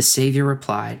 The Savior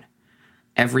replied,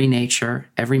 every nature,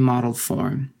 every modeled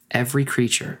form, every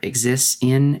creature exists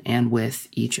in and with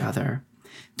each other.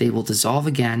 They will dissolve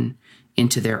again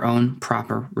into their own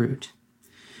proper root.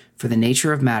 For the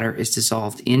nature of matter is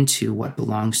dissolved into what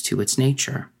belongs to its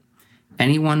nature.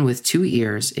 Anyone with 2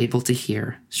 ears able to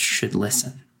hear should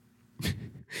listen.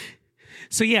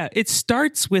 So yeah, it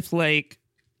starts with like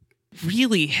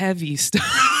really heavy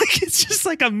stuff. It's just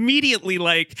like immediately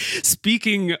like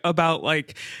speaking about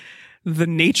like the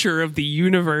nature of the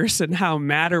universe and how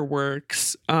matter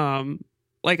works.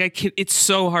 It's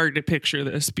so hard to picture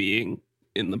this being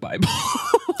in the Bible.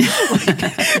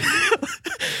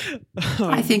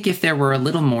 I think if there were a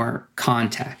little more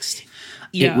context,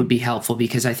 it would be helpful,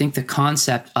 because I think the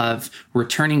concept of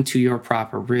returning to your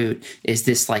proper root is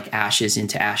this like ashes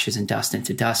into ashes and dust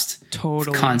into dust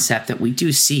concept that we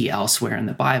do see elsewhere in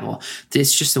the Bible.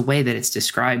 It's just the way that it's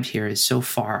described here is so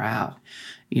far out.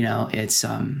 It's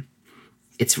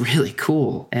really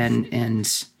cool.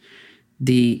 And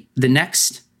the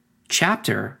next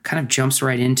chapter kind of jumps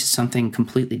right into something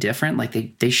completely different.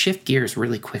 Like they shift gears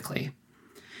really quickly.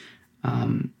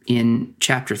 In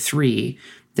chapter 3,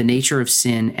 the nature of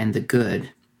sin and the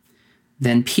good.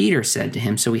 Then Peter said to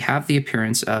him, so we have the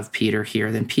appearance of Peter here.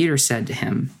 Then Peter said to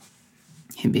him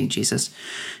being Jesus,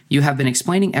 you have been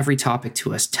explaining every topic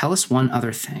to us. Tell us one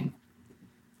other thing.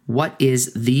 What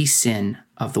is the sin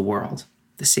of the world?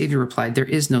 The Savior replied, there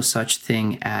is no such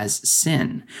thing as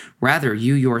sin. Rather,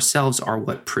 you yourselves are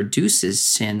what produces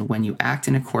sin when you act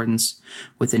in accordance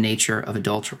with the nature of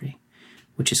adultery,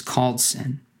 which is called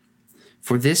sin.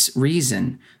 For this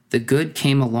reason, the good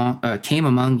came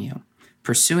among you,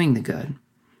 pursuing the good,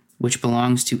 which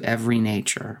belongs to every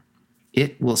nature.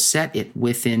 It will set it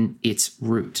within its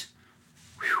root.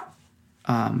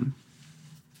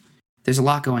 There's a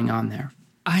lot going on there.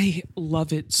 I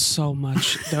love it so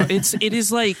much, though. It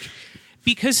is like,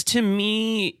 because to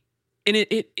me, and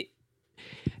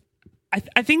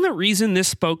I think the reason this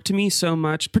spoke to me so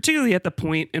much, particularly at the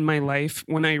point in my life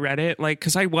when I read it, like,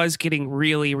 because I was getting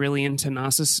really, really into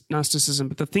Gnosticism,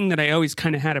 but the thing that I always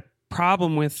kind of had a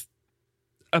problem with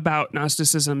about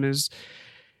Gnosticism is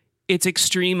its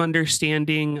extreme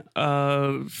understanding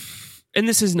of, and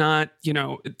this is not,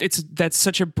 that's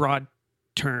such a broad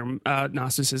term,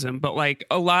 Gnosticism, but like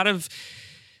a lot of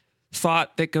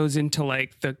thought that goes into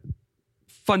like the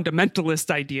fundamentalist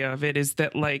idea of it is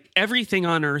that like everything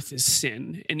on earth is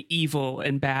sin and evil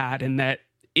and bad, and that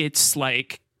it's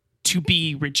like to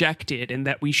be rejected, and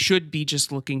that we should be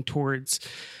just looking towards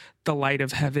the light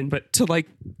of heaven. But to like,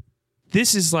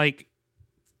 this is like,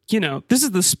 this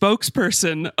is the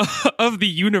spokesperson of the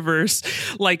universe,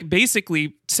 like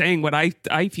basically saying what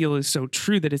I feel is so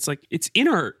true, that it's like, it's in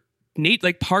our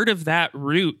like part of that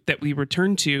root that we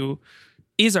return to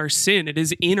is our sin. It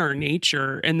is in our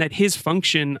nature, and that his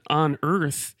function on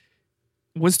earth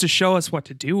was to show us what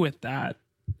to do with that.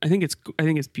 I think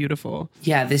it's beautiful.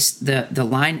 Yeah, the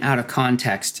line out of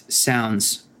context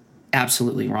sounds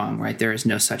absolutely wrong, right? There is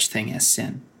no such thing as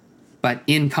sin. But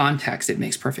in context, it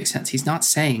makes perfect sense. He's not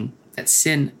saying that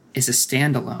sin is a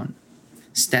standalone,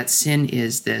 that sin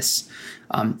is this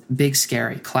big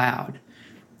scary cloud.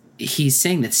 He's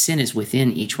saying that sin is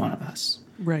within each one of us.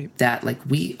 Right. That like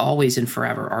we always and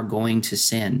forever are going to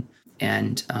sin,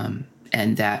 and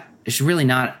that there's really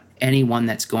not anyone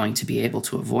that's going to be able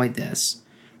to avoid this.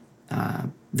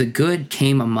 The good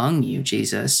came among you,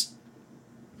 Jesus,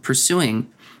 pursuing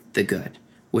the good,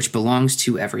 which belongs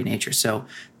to every nature. So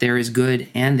there is good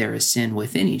and there is sin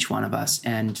within each one of us.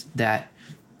 And that,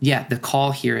 the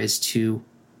call here is to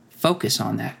focus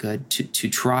on that good, to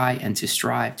try and to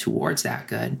strive towards that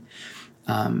good,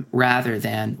 rather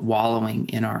than wallowing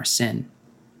in our sin.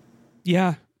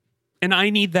 Yeah. And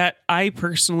I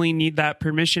personally need that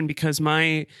permission because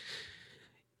I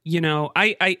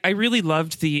really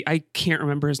loved I can't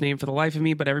remember his name for the life of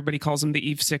me, but everybody calls him the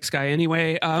Eve 6 guy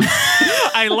anyway.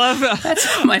 I love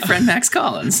that's my friend Max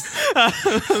Collins.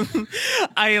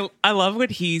 I love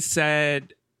what he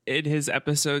said in his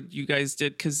episode you guys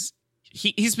did, because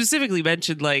he specifically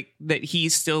mentioned like that he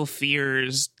still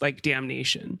fears like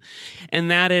damnation, and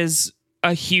that is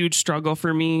a huge struggle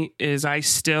for me. Is I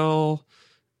still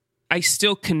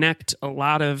connect a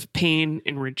lot of pain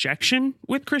and rejection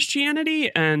with Christianity.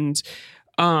 And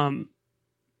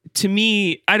to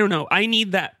me, I don't know, I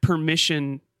need that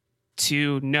permission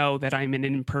to know that I'm an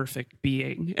imperfect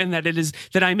being, and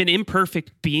that I'm an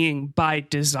imperfect being by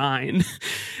design,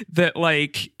 that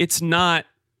like, it's not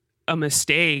a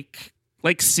mistake.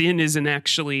 Like sin isn't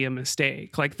actually a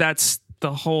mistake. Like that's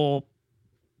the whole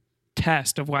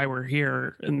test of why we're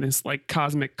here in this like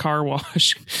cosmic car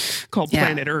wash called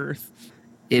planet Earth.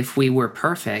 If we were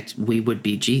perfect, we would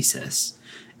be Jesus,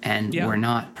 and we're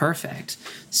not perfect.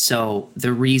 So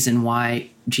the reason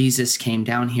why Jesus came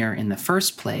down here in the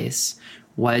first place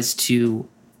was to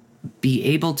be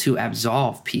able to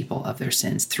absolve people of their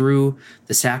sins through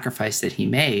the sacrifice that he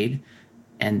made.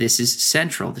 And this is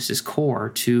central, this is core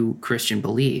to Christian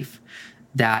belief,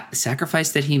 that the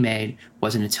sacrifice that he made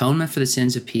was an atonement for the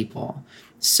sins of people,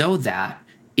 so that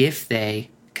if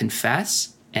they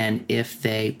confess and if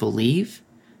they believe,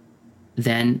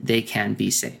 then they can be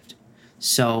saved.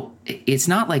 So it's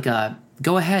not like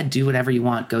go ahead, do whatever you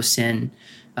want, go sin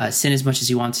as much as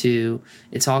you want to,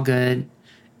 it's all good.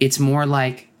 It's more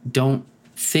like, don't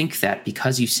think that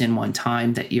because you sin one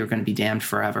time that you're going to be damned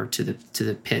forever to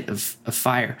the pit of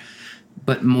fire,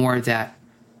 but more that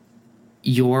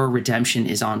your redemption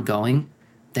is ongoing,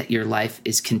 that your life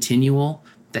is continual,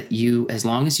 that you, as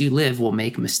long as you live, will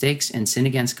make mistakes and sin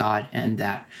against God, and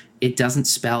that it doesn't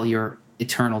spell your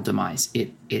eternal demise.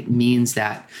 It means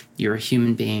that you're a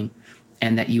human being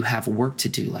and that you have work to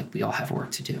do, like we all have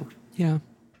work to do. Yeah.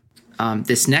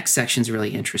 This next section is really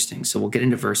interesting. So we'll get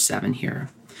into verse 7 here.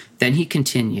 Then he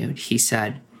continued, he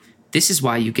said, "This is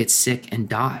why you get sick and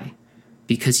die,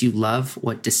 because you love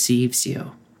what deceives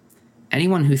you.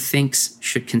 Anyone who thinks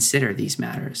should consider these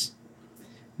matters.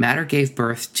 Matter gave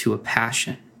birth to a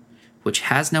passion, which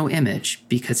has no image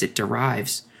because it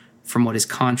derives from what is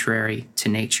contrary to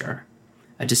nature.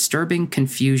 A disturbing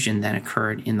confusion then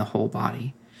occurred in the whole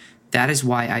body. That is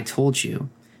why I told you,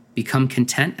 become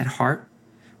content at heart,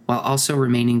 while also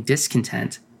remaining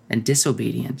discontent and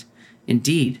disobedient.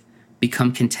 Indeed,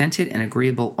 become contented and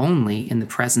agreeable only in the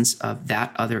presence of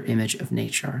that other image of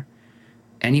nature.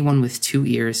 Anyone with 2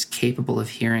 ears capable of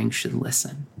hearing should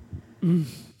listen."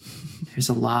 There's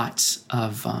a lot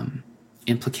of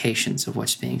implications of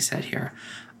what's being said here.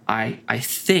 I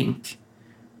think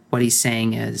what he's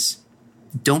saying is,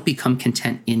 don't become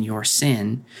content in your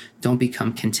sin. Don't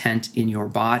become content in your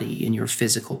body, in your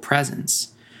physical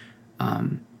presence.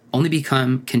 Only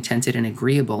become contented and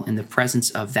agreeable in the presence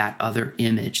of that other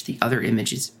image. The other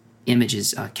image is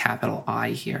capital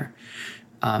I here.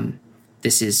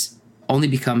 This is only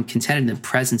become contented in the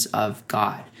presence of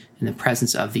God, in the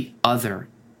presence of the other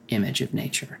image of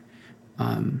nature.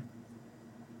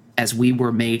 As we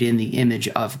were made in the image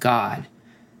of God,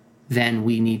 then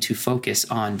we need to focus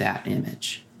on that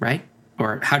image, right?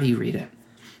 Or how do you read it?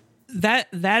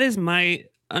 That is my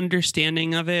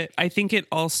understanding of it. I think it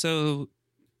also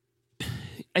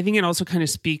kind of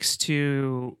speaks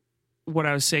to what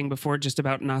I was saying before, just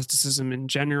about Gnosticism in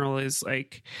general, is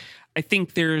like, I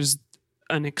think there's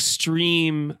an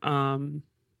extreme,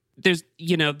 there's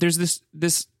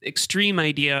this extreme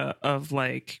idea of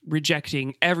like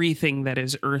rejecting everything that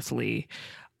is earthly.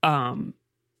 And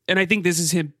I think this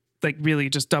is him like really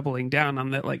just doubling down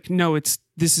on that. Like, no,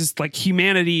 this is like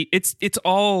humanity. It's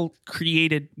all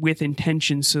created with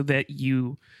intention so that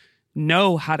you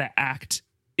know how to act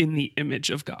in the image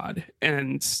of God,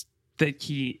 and that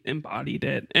he embodied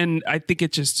it. And I think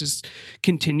it's just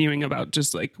continuing about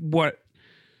just like what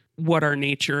what our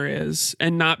nature is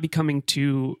and not becoming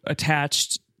too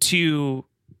attached to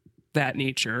that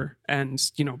nature. And,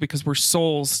 because we're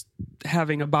souls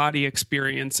having a body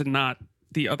experience and not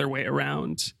the other way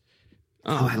around.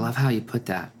 I love how you put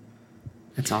that.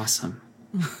 That's awesome.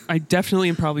 I definitely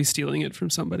am probably stealing it from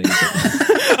somebody.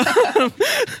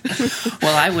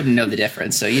 Well, I wouldn't know the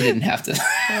difference, so you didn't have to.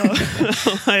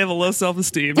 I have a low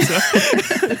self-esteem. So.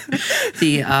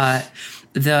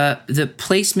 The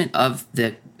placement of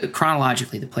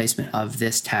chronologically, the placement of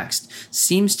this text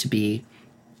seems to be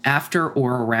after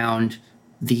or around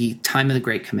the time of the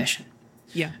Great Commission.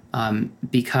 Yeah.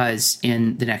 Because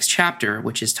in the next chapter,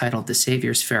 which is titled "The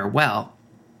Savior's Farewell,"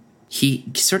 he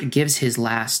sort of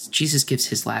Jesus gives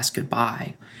his last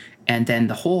goodbye, and then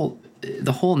the whole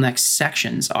next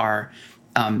sections are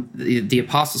the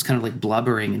apostles kind of like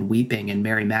blubbering and weeping, and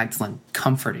Mary Magdalene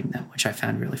comforting them, which I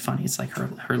found really funny. It's like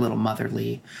her little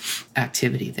motherly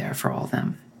activity there for all of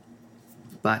them.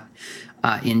 But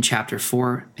in chapter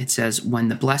 4, it says, "When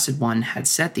the Blessed One had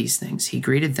said these things, he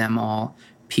greeted them all,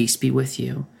 'Peace be with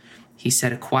you.' He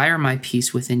said, 'Acquire my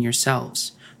peace within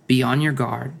yourselves. Be on your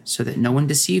guard, so that no one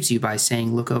deceives you by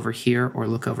saying, look over here or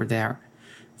look over there.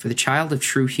 For the child of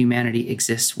true humanity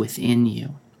exists within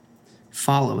you.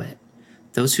 Follow it.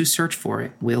 Those who search for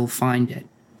it will find it.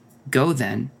 Go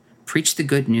then, preach the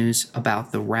good news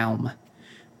about the realm.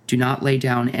 Do not lay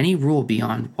down any rule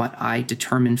beyond what I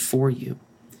determine for you,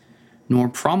 nor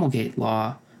promulgate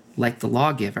law like the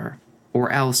lawgiver,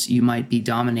 or else you might be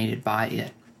dominated by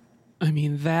it.'" I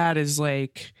mean, that is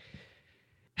like...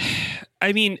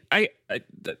 I mean, I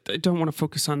don't want to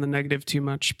focus on the negative too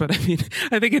much, but I mean,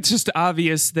 I think it's just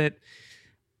obvious that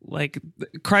like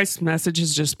Christ's message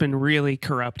has just been really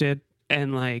corrupted,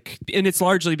 and it's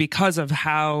largely because of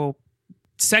how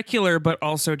secular but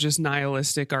also just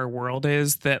nihilistic our world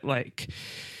is, that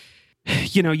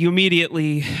you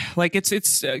immediately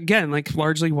it's again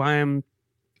largely why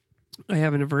I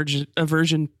have an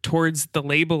aversion towards the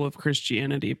label of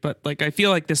Christianity. But I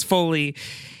feel like this fully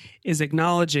is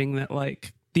acknowledging that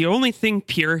the only thing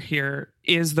pure here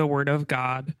is the word of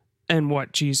God and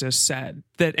what Jesus said,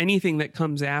 that anything that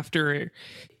comes after,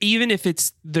 even if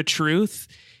it's the truth,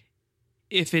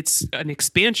 if it's an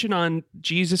expansion on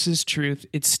Jesus's truth,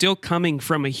 it's still coming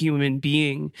from a human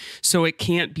being. So it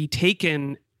can't be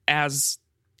taken as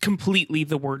completely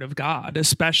the word of God,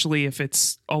 especially if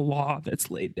it's a law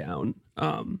that's laid down.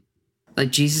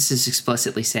 Jesus is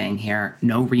explicitly saying here,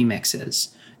 no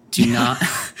remixes. Do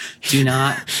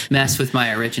not mess with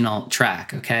my original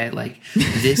track, okay?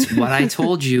 What I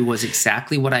told you was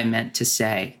exactly what I meant to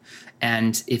say.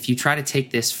 And if you try to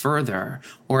take this further,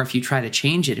 or if you try to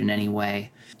change it in any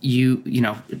way,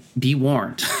 be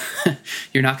warned.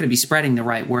 You're not going to be spreading the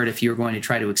right word if you're going to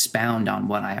try to expound on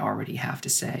what I already have to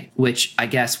say, which I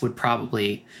guess would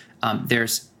probably,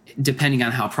 depending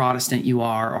on how Protestant you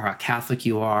are, or how Catholic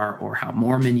you are, or how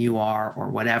Mormon you are, or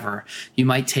whatever, you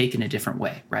might take in a different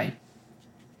way, right?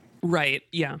 Right,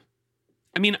 yeah.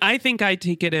 I mean, I think I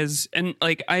take it as, and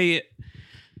the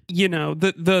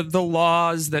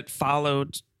laws that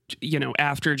followed,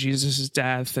 after Jesus'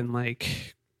 death, and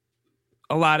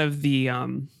a lot of the,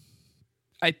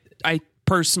 I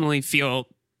personally feel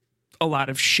a lot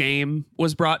of shame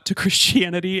was brought to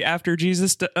Christianity after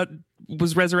Jesus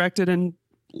was resurrected and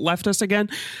left us again.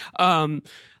 I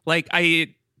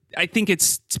think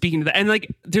it's speaking to that. And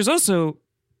there's also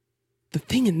the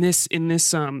thing in this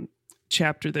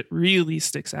chapter that really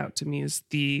sticks out to me is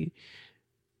the,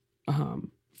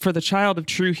 for the child of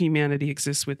true humanity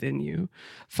exists within you.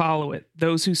 Follow it.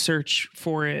 Those who search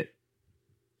for it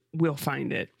will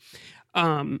find it.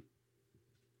 I'm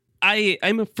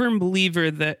a firm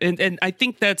believer that, and I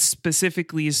think that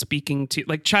specifically is speaking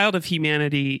to child of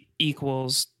humanity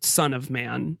equals son of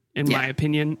man, in my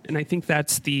opinion. And I think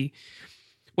that's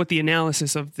what the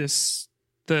analysis of this,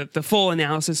 the full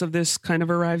analysis of this kind of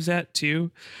arrives at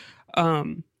too.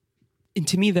 And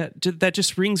to me, that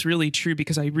just rings really true,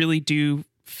 because I really do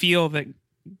feel that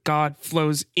God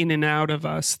flows in and out of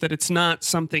us, that it's not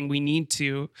something we need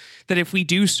to, that if we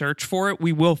do search for it,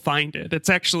 we will find it. It's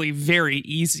actually very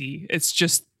easy. It's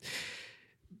just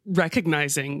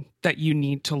recognizing that you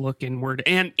need to look inward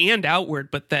and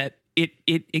outward, but that it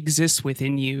exists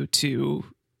within you to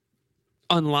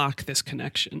unlock this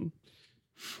connection.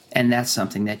 And that's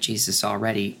something that Jesus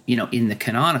already, in the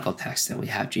canonical text that we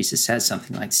have, Jesus says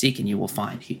something like, seek and you will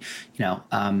find.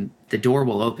 The door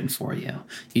will open for you.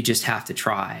 You just have to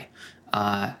try.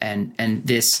 And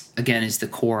this, again, is the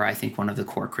core, I think one of the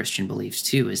core Christian beliefs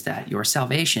too, is that your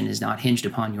salvation is not hinged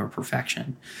upon your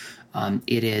perfection.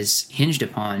 It is hinged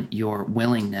upon your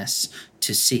willingness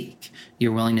to seek,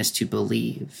 your willingness to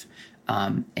believe.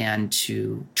 and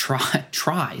to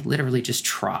try, literally just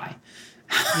try.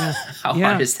 Yeah. How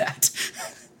hard is that?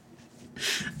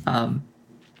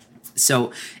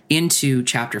 So into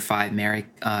chapter 5, Mary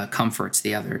comforts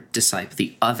the other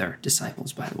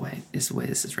disciples, by the way, is the way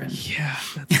this is written. Yeah.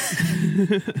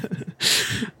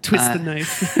 Twist the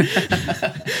knife.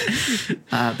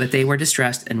 But they were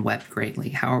distressed and wept greatly.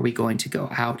 How are we going to go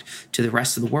out to the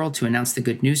rest of the world to announce the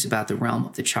good news about the realm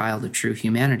of the child of true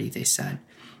humanity, they said.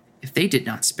 If they did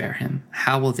not spare him,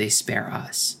 how will they spare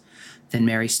us? Then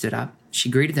Mary stood up. She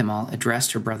greeted them all,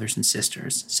 addressed her brothers and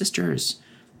sisters. Sisters,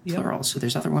 plural, so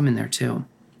there's other women there too.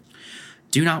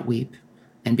 Do not weep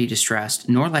and be distressed,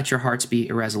 nor let your hearts be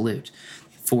irresolute.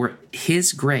 For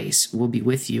his grace will be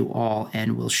with you all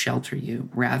and will shelter you.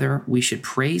 Rather, we should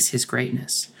praise his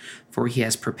greatness, for he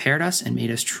has prepared us and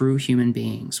made us true human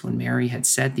beings. When Mary had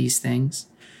said these things,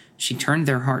 she turned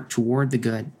their heart toward the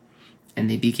good, and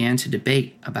they began to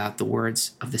debate about the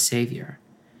words of the Savior.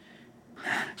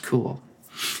 Cool.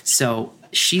 So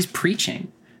she's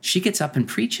preaching. She gets up and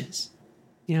preaches.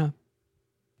 Yeah.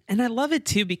 And I love it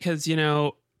too, because, you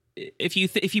know, if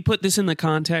you put this in the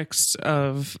context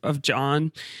of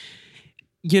John,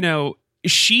 you know,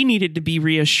 she needed to be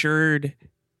reassured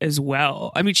as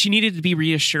well. I mean, she needed to be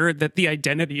reassured that the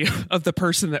identity of the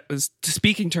person that was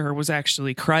speaking to her was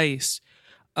actually Christ.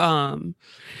 So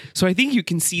I think you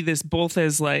can see this both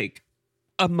as like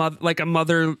a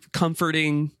mother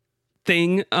comforting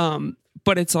thing.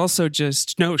 But it's also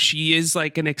just, no, she is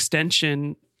like an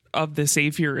extension of the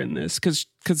Savior in this, because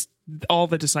all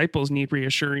the disciples need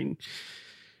reassurament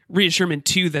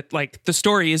too, that like the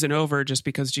story isn't over just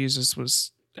because Jesus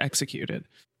was executed.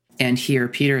 And here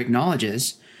Peter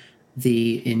acknowledges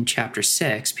in chapter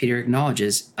 6, Peter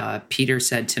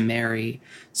said to Mary,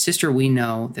 "Sister, we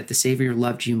know that the Savior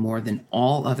loved you more than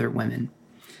all other women.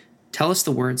 Tell us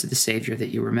the words of the Savior that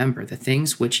you remember, the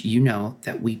things which you know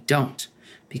that we don't,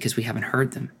 because we haven't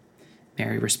heard them."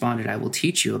 Mary responded, "I will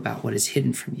teach you about what is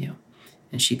hidden from you."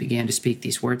 And she began to speak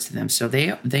these words to them. So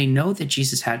they know that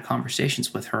Jesus had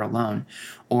conversations with her alone,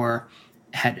 or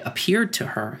had appeared to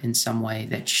her in some way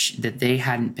that they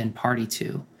hadn't been party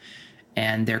to.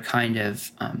 And they're kind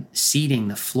of ceding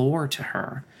the floor to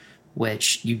her,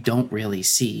 which you don't really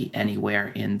see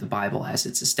anywhere in the Bible as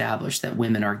it's established, that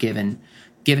women are given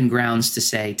grounds to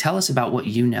say, "Tell us about what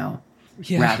you know,"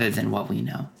 rather than what we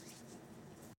know.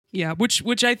 Yeah,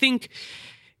 which I think,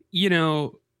 you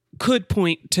know, could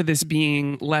point to this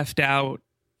being left out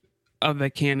of the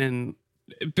canon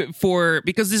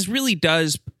because this really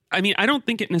does. I mean, I don't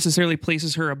think it necessarily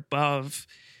places her above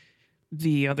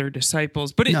the other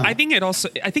disciples, but I think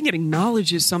it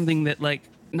acknowledges something that like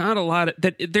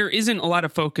that there isn't a lot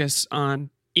of focus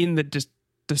on in the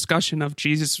discussion of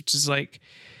Jesus, which is like,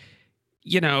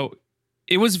 you know,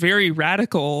 it was very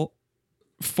radical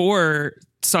for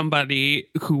somebody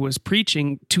who was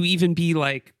preaching to even be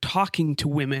like talking to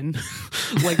women,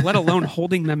 like let alone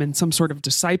holding them in some sort of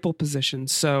disciple position.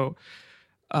 So,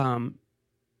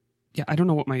 yeah, I don't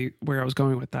know where I was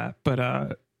going with that,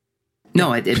 but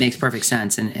no, it makes perfect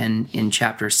sense. And in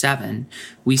chapter 7,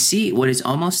 we see what is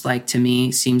almost like, to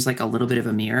me, seems like a little bit of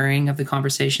a mirroring of the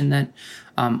conversation that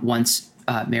once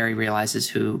Mary realizes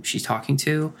who she's talking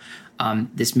to,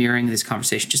 this mirroring of this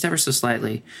conversation, just ever so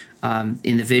slightly,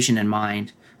 in the vision in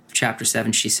mind of chapter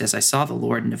 7, she says, "I saw the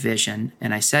Lord in a vision,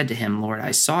 and I said to him, 'Lord,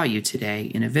 I saw you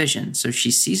today in a vision.'" So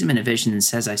she sees him in a vision and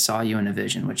says, "I saw you in a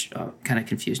vision," which kind of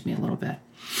confused me a little bit.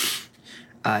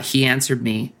 He answered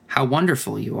me, "How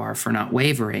wonderful you are for not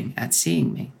wavering at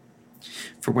seeing me.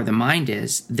 For where the mind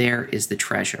is, there is the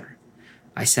treasure."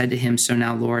 I said to him, "So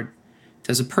now, Lord,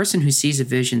 does a person who sees a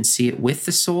vision see it with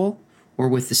the soul or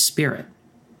with the spirit?"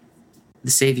 The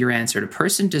Savior answered, "A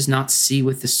person does not see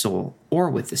with the soul or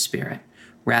with the spirit.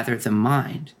 Rather, the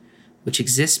mind, which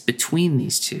exists between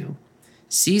these two,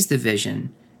 sees the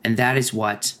vision, and that is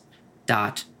what ...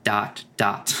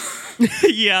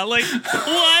 Yeah, like,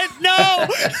 what? No,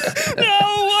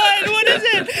 what is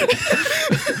it?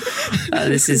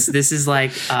 This is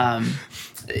like,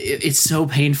 it's so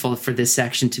painful for this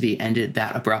section to be ended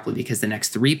that abruptly, because the next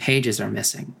 3 pages are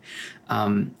missing.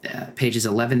 Pages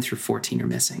 11 through 14 are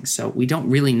missing. So we don't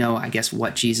really know, I guess,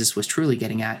 what Jesus was truly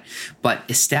getting at, but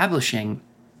establishing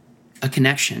a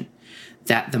connection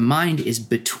that the mind is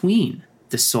between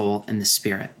the soul and the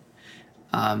spirit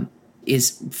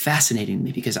is fascinating to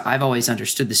me, because I've always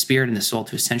understood the spirit and the soul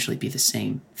to essentially be the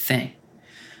same thing.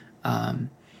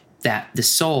 That the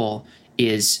soul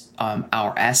is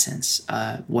our essence,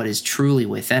 what is truly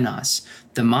within us.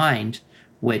 The mind,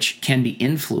 which can be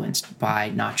influenced by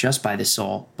not just by the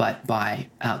soul, but by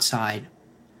outside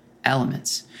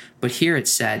elements. But here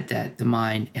it's said that the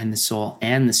mind and the soul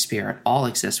and the spirit all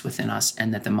exist within us,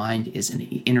 and that the mind is an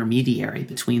intermediary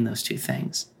between those two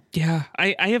things. Yeah,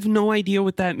 I have no idea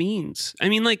what that means. I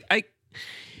mean, like,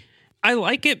 I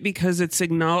like it because it's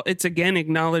again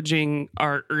acknowledging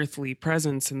our earthly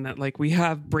presence, and that, like, we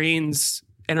have brains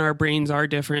and our brains are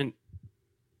different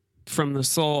from the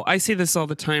soul. I say this all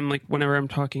the time, like whenever I'm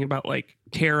talking about like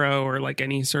tarot or like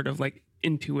any sort of like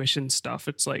intuition stuff.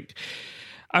 It's like,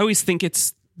 I always think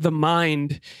it's the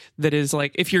mind that is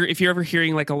like, if you're ever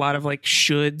hearing like a lot of like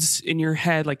shoulds in your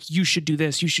head, like you should do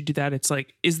this, you should do that. It's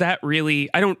like, is that really,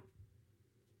 I don't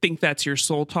think that's your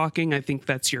soul talking. I think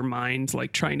that's your mind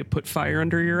like trying to put fire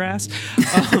under your ass.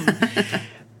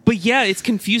 But yeah, it's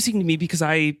confusing to me because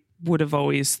I would have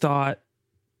always thought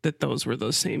that those were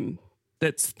the same,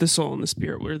 that's the soul and the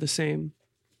spirit were the same.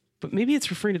 But maybe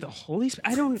it's referring to the Holy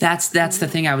Spirit. I don't. That's the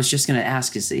thing I was just going to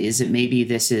ask. Is it maybe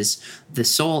this is the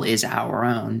soul is our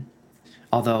own,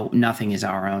 although nothing is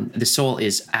our own. The soul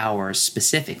is ours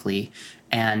specifically,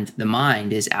 and the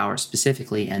mind is ours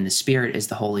specifically, and the spirit is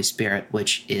the Holy Spirit,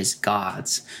 which is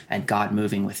God's, and God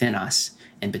moving within us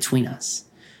and between us.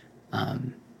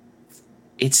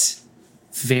 It's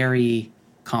very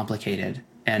complicated,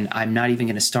 and I'm not even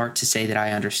going to start to say that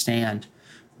I understand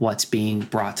what's being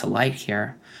brought to light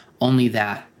here. Only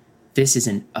that this is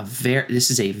a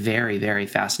very, very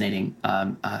fascinating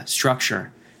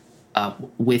structure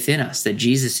within us that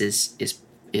Jesus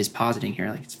is positing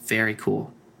here. Like, it's very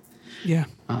cool. Yeah.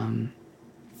 I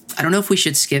don't know if we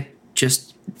should skip,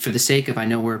 just for the sake of, I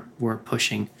know we're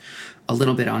pushing a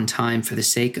little bit on time, for the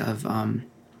sake of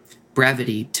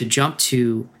brevity, to jump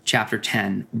to chapter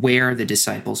 10, where the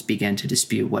disciples begin to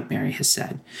dispute what Mary has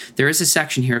said. There is a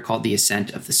section here called the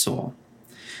ascent of the soul.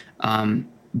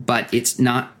 But it's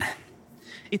not.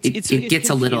 It gets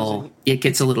a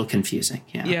little confusing.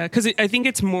 Yeah. Yeah, because I think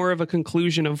it's more of a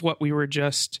conclusion of what we were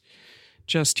just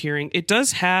hearing. It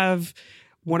does have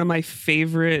one of my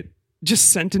favorite just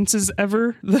sentences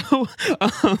ever, though.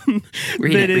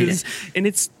 Read it. And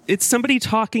it's somebody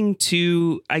talking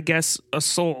to, I guess, a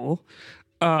soul.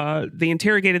 They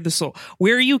interrogated the soul.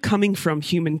 Where are you coming from,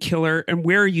 human killer? And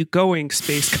where are you going,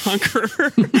 space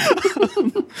conqueror?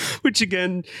 Which,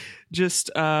 again, just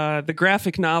the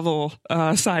graphic novel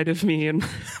side of me and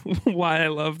why I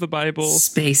love the Bible.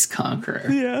 Space conqueror.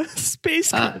 Yeah,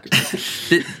 space conqueror.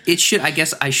 It should. I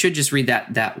guess I should just read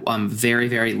that very,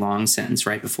 very long sentence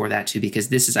right before that too, because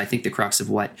this is, I think, the crux of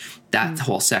what that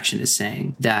whole section is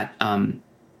saying. That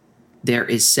there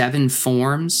is 7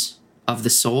 forms of the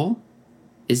soul.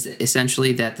 Is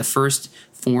essentially that the first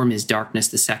form is darkness,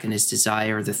 the second is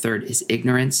desire, the third is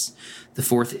ignorance, the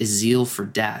fourth is zeal for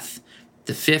death,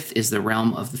 the fifth is the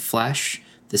realm of the flesh,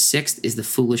 the sixth is the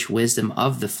foolish wisdom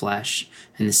of the flesh,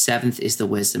 and the seventh is the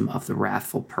wisdom of the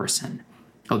wrathful person.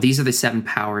 Oh, these are the 7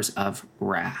 powers of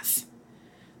wrath.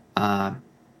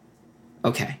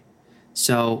 Okay,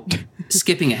 so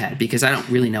skipping ahead, because I don't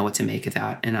really know what to make of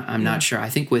that, and I'm not sure. I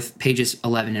think with pages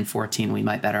 11 and 14 we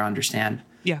might better understand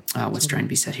what's trying to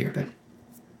be said here. But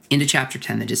into chapter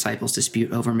 10, the disciples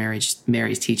dispute over Mary's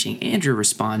teaching. Andrew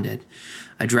responded,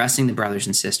 addressing the brothers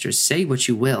and sisters, "Say what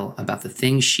you will about the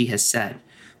things she has said,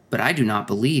 but I do not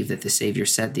believe that the Savior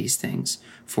said these things.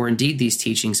 For indeed these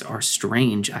teachings are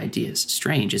strange ideas."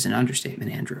 Strange is an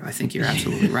understatement, Andrew. I think you're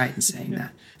absolutely right in saying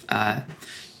that.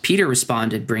 Peter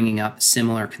responded, bringing up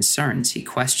similar concerns. He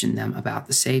questioned them about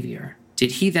the Savior.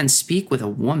 "Did he then speak with a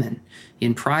woman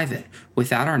in private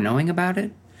without our knowing about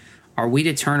it? Are we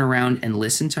to turn around and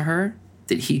listen to her?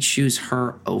 Did he choose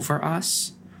her over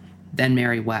us?" Then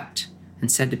Mary wept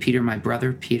and said to Peter, "My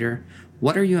brother Peter,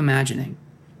 what are you imagining?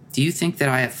 Do you think that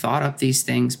I have thought up these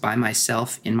things by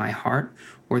myself in my heart,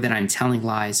 or that I'm telling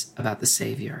lies about the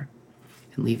Savior?"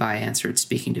 And Levi answered,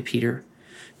 speaking to Peter,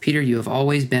 "Peter, you have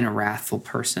always been a wrathful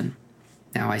person.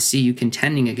 Now I see you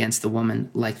contending against the woman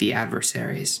like the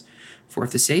adversaries. For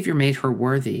if the Savior made her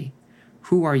worthy,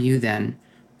 who are you then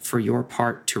for your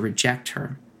part to reject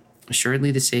her?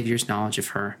 Assuredly, the Savior's knowledge of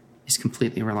her is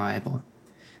completely reliable.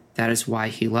 That is why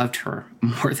he loved her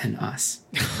more than us."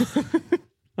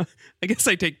 I guess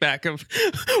I take back of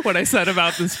what I said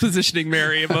about this positioning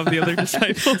Mary above the other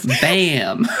disciples.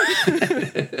 Bam!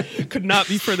 Could not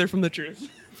be further from the truth.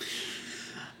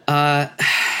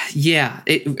 Yeah,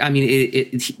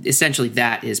 essentially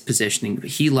that is positioning.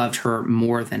 He loved her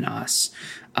more than us.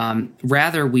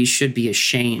 Rather, we should be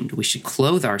ashamed. We should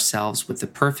clothe ourselves with the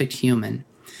perfect human,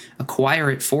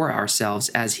 acquire it for ourselves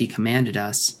as he commanded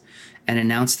us, and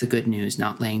announce the good news,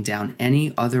 not laying down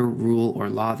any other rule or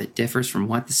law that differs from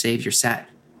what the Savior said.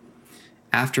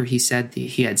 After he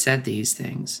had said these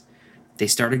things, they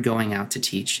started going out to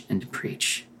teach and to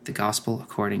preach the gospel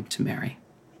according to Mary.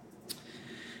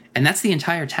 And that's the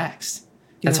entire text.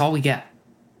 That's all we get.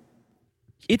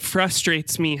 It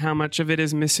frustrates me how much of it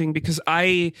is missing, because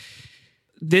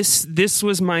this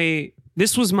was my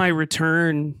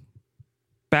return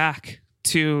back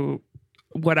to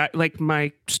what I like,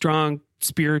 my strong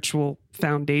spiritual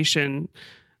foundation.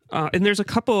 And there's a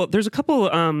couple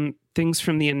things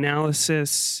from the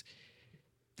analysis,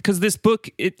 because this book,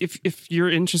 if you're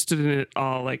interested in it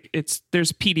all, like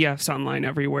there's PDFs online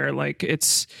everywhere. Like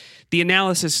the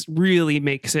analysis really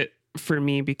makes it for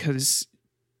me, because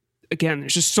again,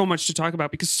 there's just so much to talk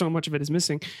about because so much of it is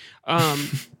missing.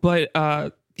 But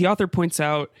the author points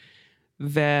out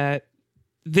that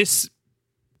this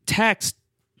text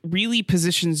really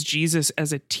positions Jesus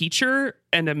as a teacher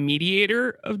and a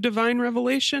mediator of divine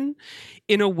revelation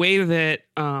in a way that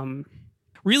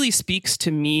really speaks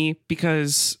to me,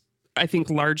 because I think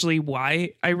largely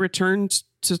why I returned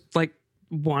to like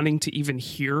wanting to even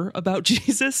hear about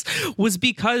Jesus was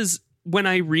because when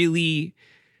I really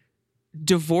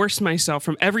divorced myself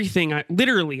from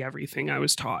literally everything I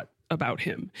was taught about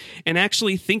him, and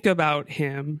actually think about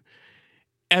him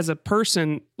as a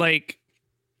person, like,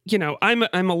 you know, I'm a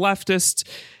leftist.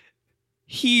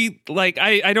 He like,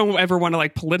 I don't ever want to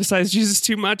like politicize Jesus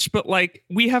too much, but like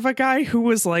we have a guy who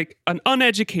was like an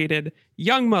uneducated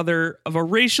young mother of a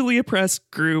racially oppressed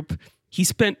group. He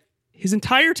spent his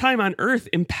entire time on earth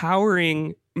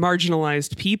empowering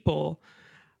marginalized people.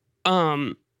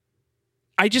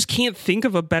 I just can't think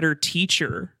of a better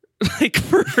teacher like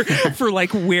for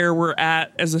like where we're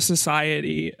at as a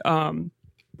society. And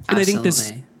I think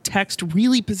this text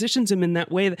really positions him in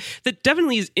that way that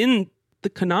definitely is in the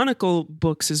canonical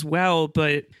books as well,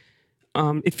 but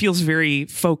it feels very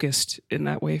focused in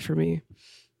that way for me.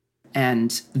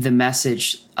 And the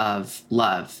message of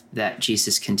love that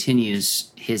Jesus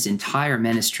continues his entire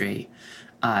ministry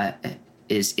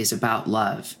is about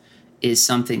love, is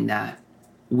something that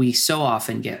we so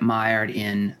often get mired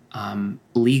in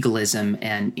legalism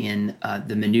and in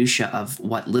the minutia of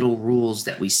what little rules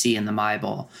that we see in the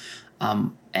Bible.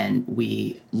 And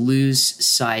we lose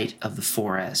sight of the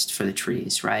forest for the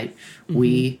trees, right? Mm-hmm.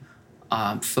 We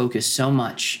focus so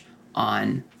much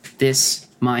on this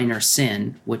minor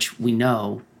sin, which we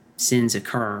know sins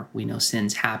occur. We know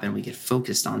sins happen. We get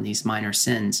focused on these minor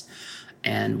sins,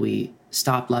 and we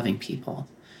stop loving people.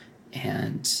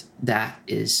 And that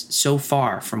is so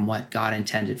far from what God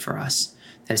intended for us.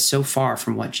 That is so far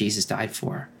from what Jesus died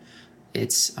for.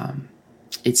 It's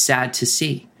sad to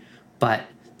see, but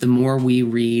the more we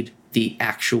read the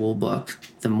actual book,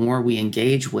 the more we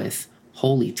engage with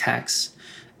holy texts,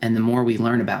 and the more we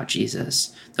learn about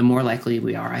Jesus, the more likely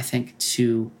we are, I think,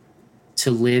 to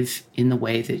live in the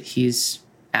way that he's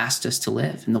asked us to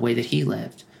live, in the way that he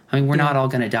lived. I mean, we're not all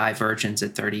going to die virgins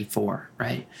at 34,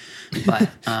 right?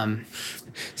 But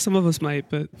some of us might,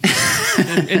 but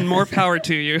and more power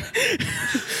to you.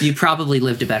 You probably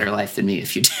lived a better life than me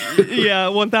if you do. Yeah,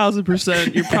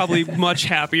 1,000%. You're probably much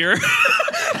happier.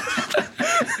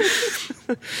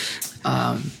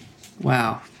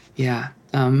 Wow. Yeah.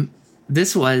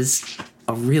 This was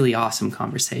a really awesome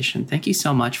conversation. Thank you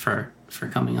so much for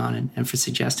coming on and for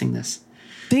suggesting this.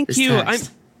 Thank you.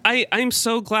 Text. I'm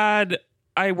so glad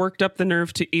I worked up the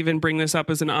nerve to even bring this up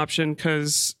as an option,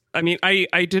 because I mean,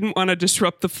 I didn't want to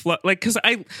disrupt the flow. Like, because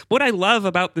what I love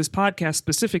about this podcast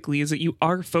specifically is that you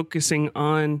are focusing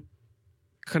on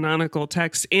canonical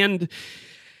texts, and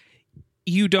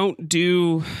you don't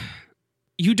do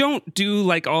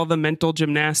like all the mental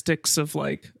gymnastics of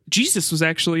like Jesus was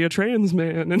actually a trans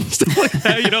man and stuff like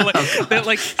that. You know, like that.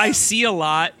 Like I see a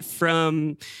lot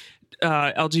from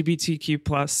LGBTQ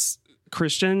plus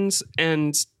Christians,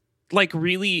 and like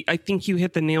really, I think you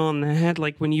hit the nail on the head.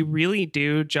 Like when you really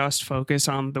do just focus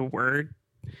on the word,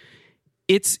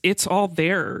 it's all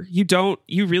there.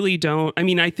 You really don't. I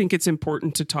mean, I think it's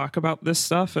important to talk about this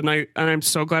stuff, and I'm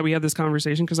so glad we had this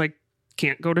conversation, because I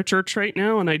can't go to church right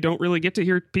now, and I don't really get to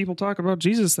hear people talk about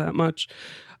Jesus that much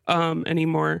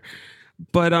anymore.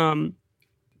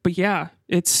 But yeah,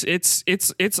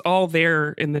 it's all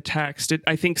there in the text.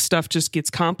 I think stuff just gets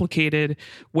complicated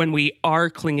when we are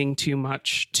clinging too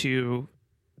much to,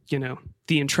 you know,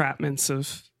 the entrapments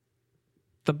of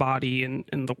the body and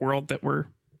the world that we're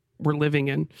living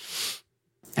in.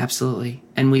 Absolutely.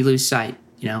 And we lose sight.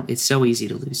 You know, it's so easy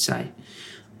to lose sight.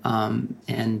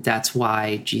 And that's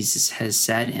why Jesus has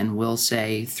said and will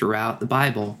say throughout the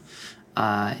Bible,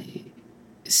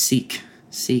 seek,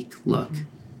 look,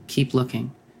 keep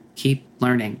looking, keep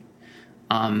learning.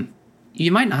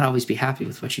 You might not always be happy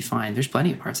with what you find. There's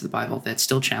plenty of parts of the Bible that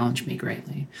still challenge me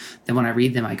greatly. Then when I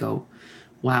read them, I go,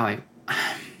 wow,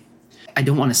 I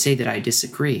don't want to say that I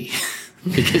disagree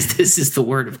because this is the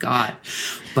word of God,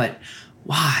 but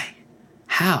why?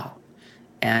 How?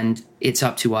 And it's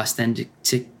up to us then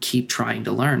to keep trying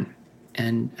to learn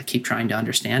and keep trying to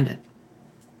understand it.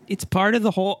 It's part of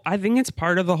the whole, I think it's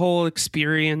part of the whole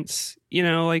experience,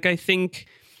 like I think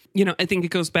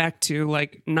it goes back to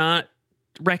like not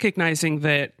recognizing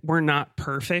that we're not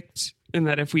perfect and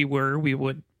that if we were, we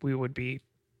would be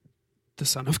the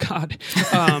Son of God.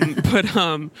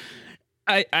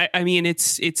 I mean,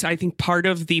 it's, I think part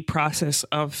of the process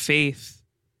of faith,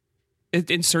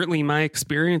 and certainly my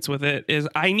experience with it is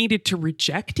I needed to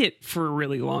reject it for a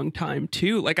really long time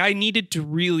too. Like I needed to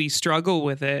really struggle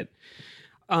with it.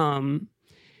 And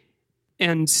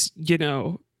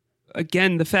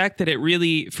again, the fact that it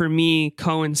really, for me,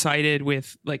 coincided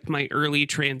with like my early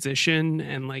transition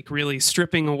and like really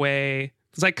stripping away,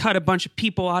 because I cut a bunch of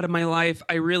people out of my life.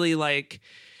 I really like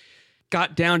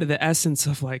got down to the essence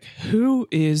of like, who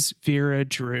is Vera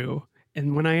Drew?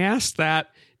 And when I asked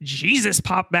that, Jesus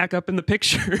popped back up in the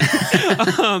picture.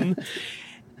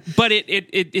 But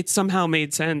it somehow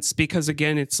made sense because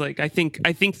again, it's like I think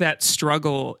that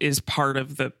struggle is part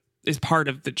of the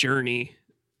journey,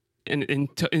 and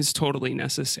is totally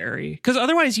necessary. Because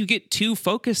otherwise, you get too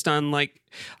focused on like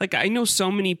I know so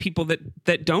many people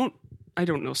that don't. I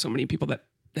don't know so many people that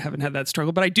haven't had that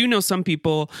struggle, but I do know some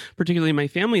people, particularly in my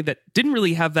family, that didn't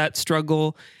really have that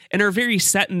struggle and are very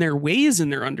set in their ways in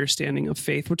their understanding of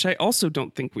faith, which I also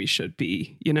don't think we should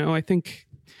be. I think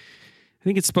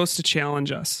it's supposed to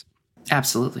challenge us.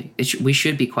 Absolutely. We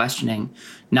should be questioning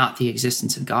not the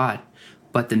existence of God,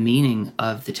 but the meaning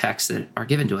of the texts that are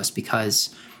given to us,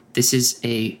 because this is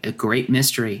a great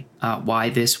mystery, why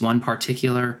this one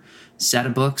particular set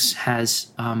of books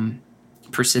has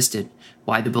persisted,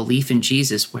 why the belief in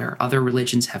Jesus, where other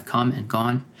religions have come and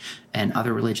gone, and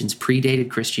other religions predated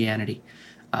Christianity,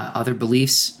 other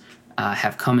beliefs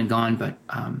have come and gone, but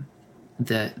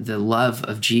the love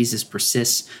of Jesus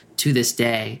persists to this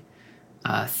day,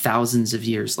 thousands of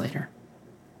years later.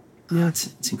 Yeah,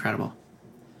 it's incredible.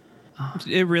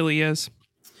 It really is.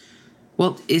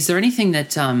 Well, is there anything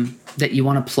that you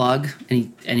want to plug?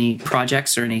 Any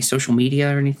projects or any social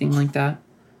media or anything like that?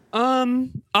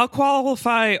 I'll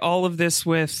qualify all of this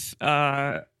with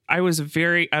I was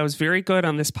very good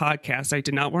on this podcast. I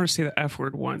did not want to say the F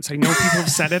word once. I know people have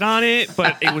said it on it,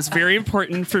 but it was very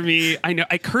important for me. I know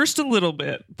I cursed a little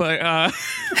bit, but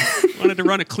wanted to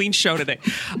run a clean show today.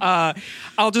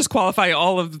 I'll just qualify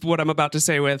all of what I'm about to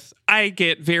say with I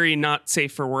get very not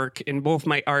safe for work in both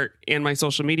my art and my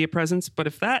social media presence. But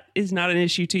if that is not an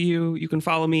issue to you, you can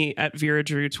follow me at Vera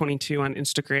Drew 22 on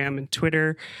Instagram and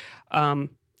Twitter. I'm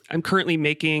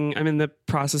in the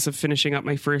process of finishing up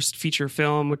my first feature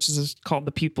film, which is called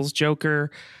The People's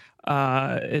Joker.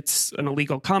 It's an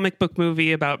illegal comic book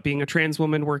movie about being a trans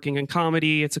woman working in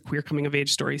comedy. It's a queer coming of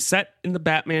age story set in the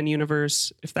Batman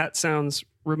universe. If that sounds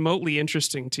remotely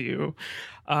interesting to you,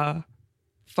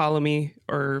 follow me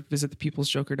or visit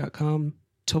thepeoplesjoker.com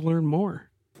to learn more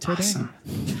today. Awesome.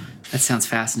 That sounds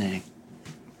fascinating.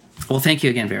 Well, thank you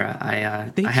again, Vera.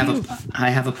 I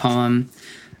have a poem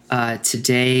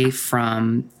today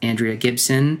from Andrea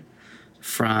Gibson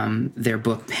from their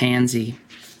book Pansy.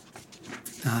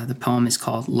 The poem is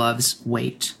called Love's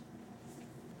Weight.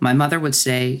 My mother would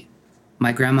say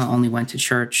my grandma only went to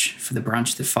church for the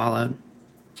brunch that followed.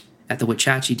 At the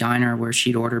Wichachi Diner, where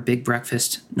she'd order big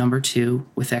breakfast #2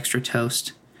 with extra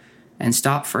toast and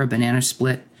stop for a banana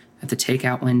split at the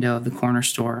takeout window of the corner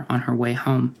store on her way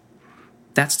home.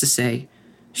 That's to say,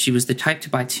 she was the type to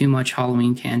buy too much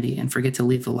Halloween candy and forget to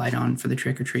leave the light on for the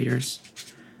trick-or-treaters.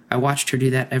 I watched her do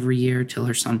that every year till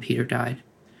her son Peter died.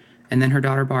 And then her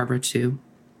daughter Barbara, too.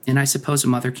 And I suppose a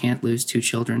mother can't lose 2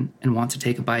 children and want to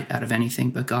take a bite out of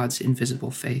anything but God's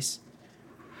invisible face.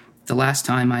 The last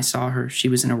time I saw her, she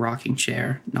was in a rocking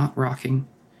chair, not rocking.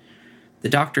 The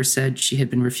doctor said she had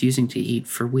been refusing to eat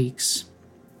for weeks.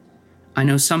 I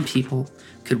know some people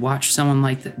could watch someone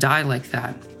like that die like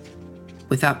that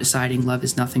without deciding love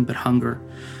is nothing but hunger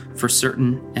for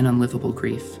certain and unlivable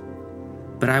grief.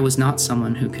 But I was not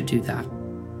someone who could do that.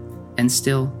 And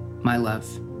still, my love.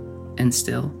 And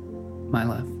still, my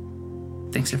love.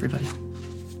 Thanks, everybody.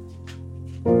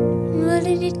 What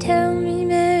did you tell me,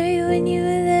 Mary, when you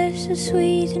were there, so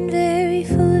sweet and very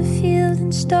full of field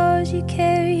and stars you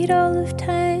carried all of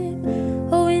time?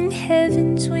 Oh, in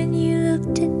heavens, when you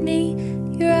looked at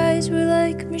me, your eyes were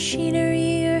like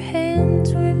machinery, your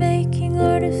hands were making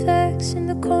artifacts in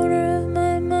the corner of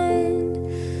my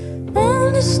mind.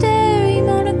 Monastery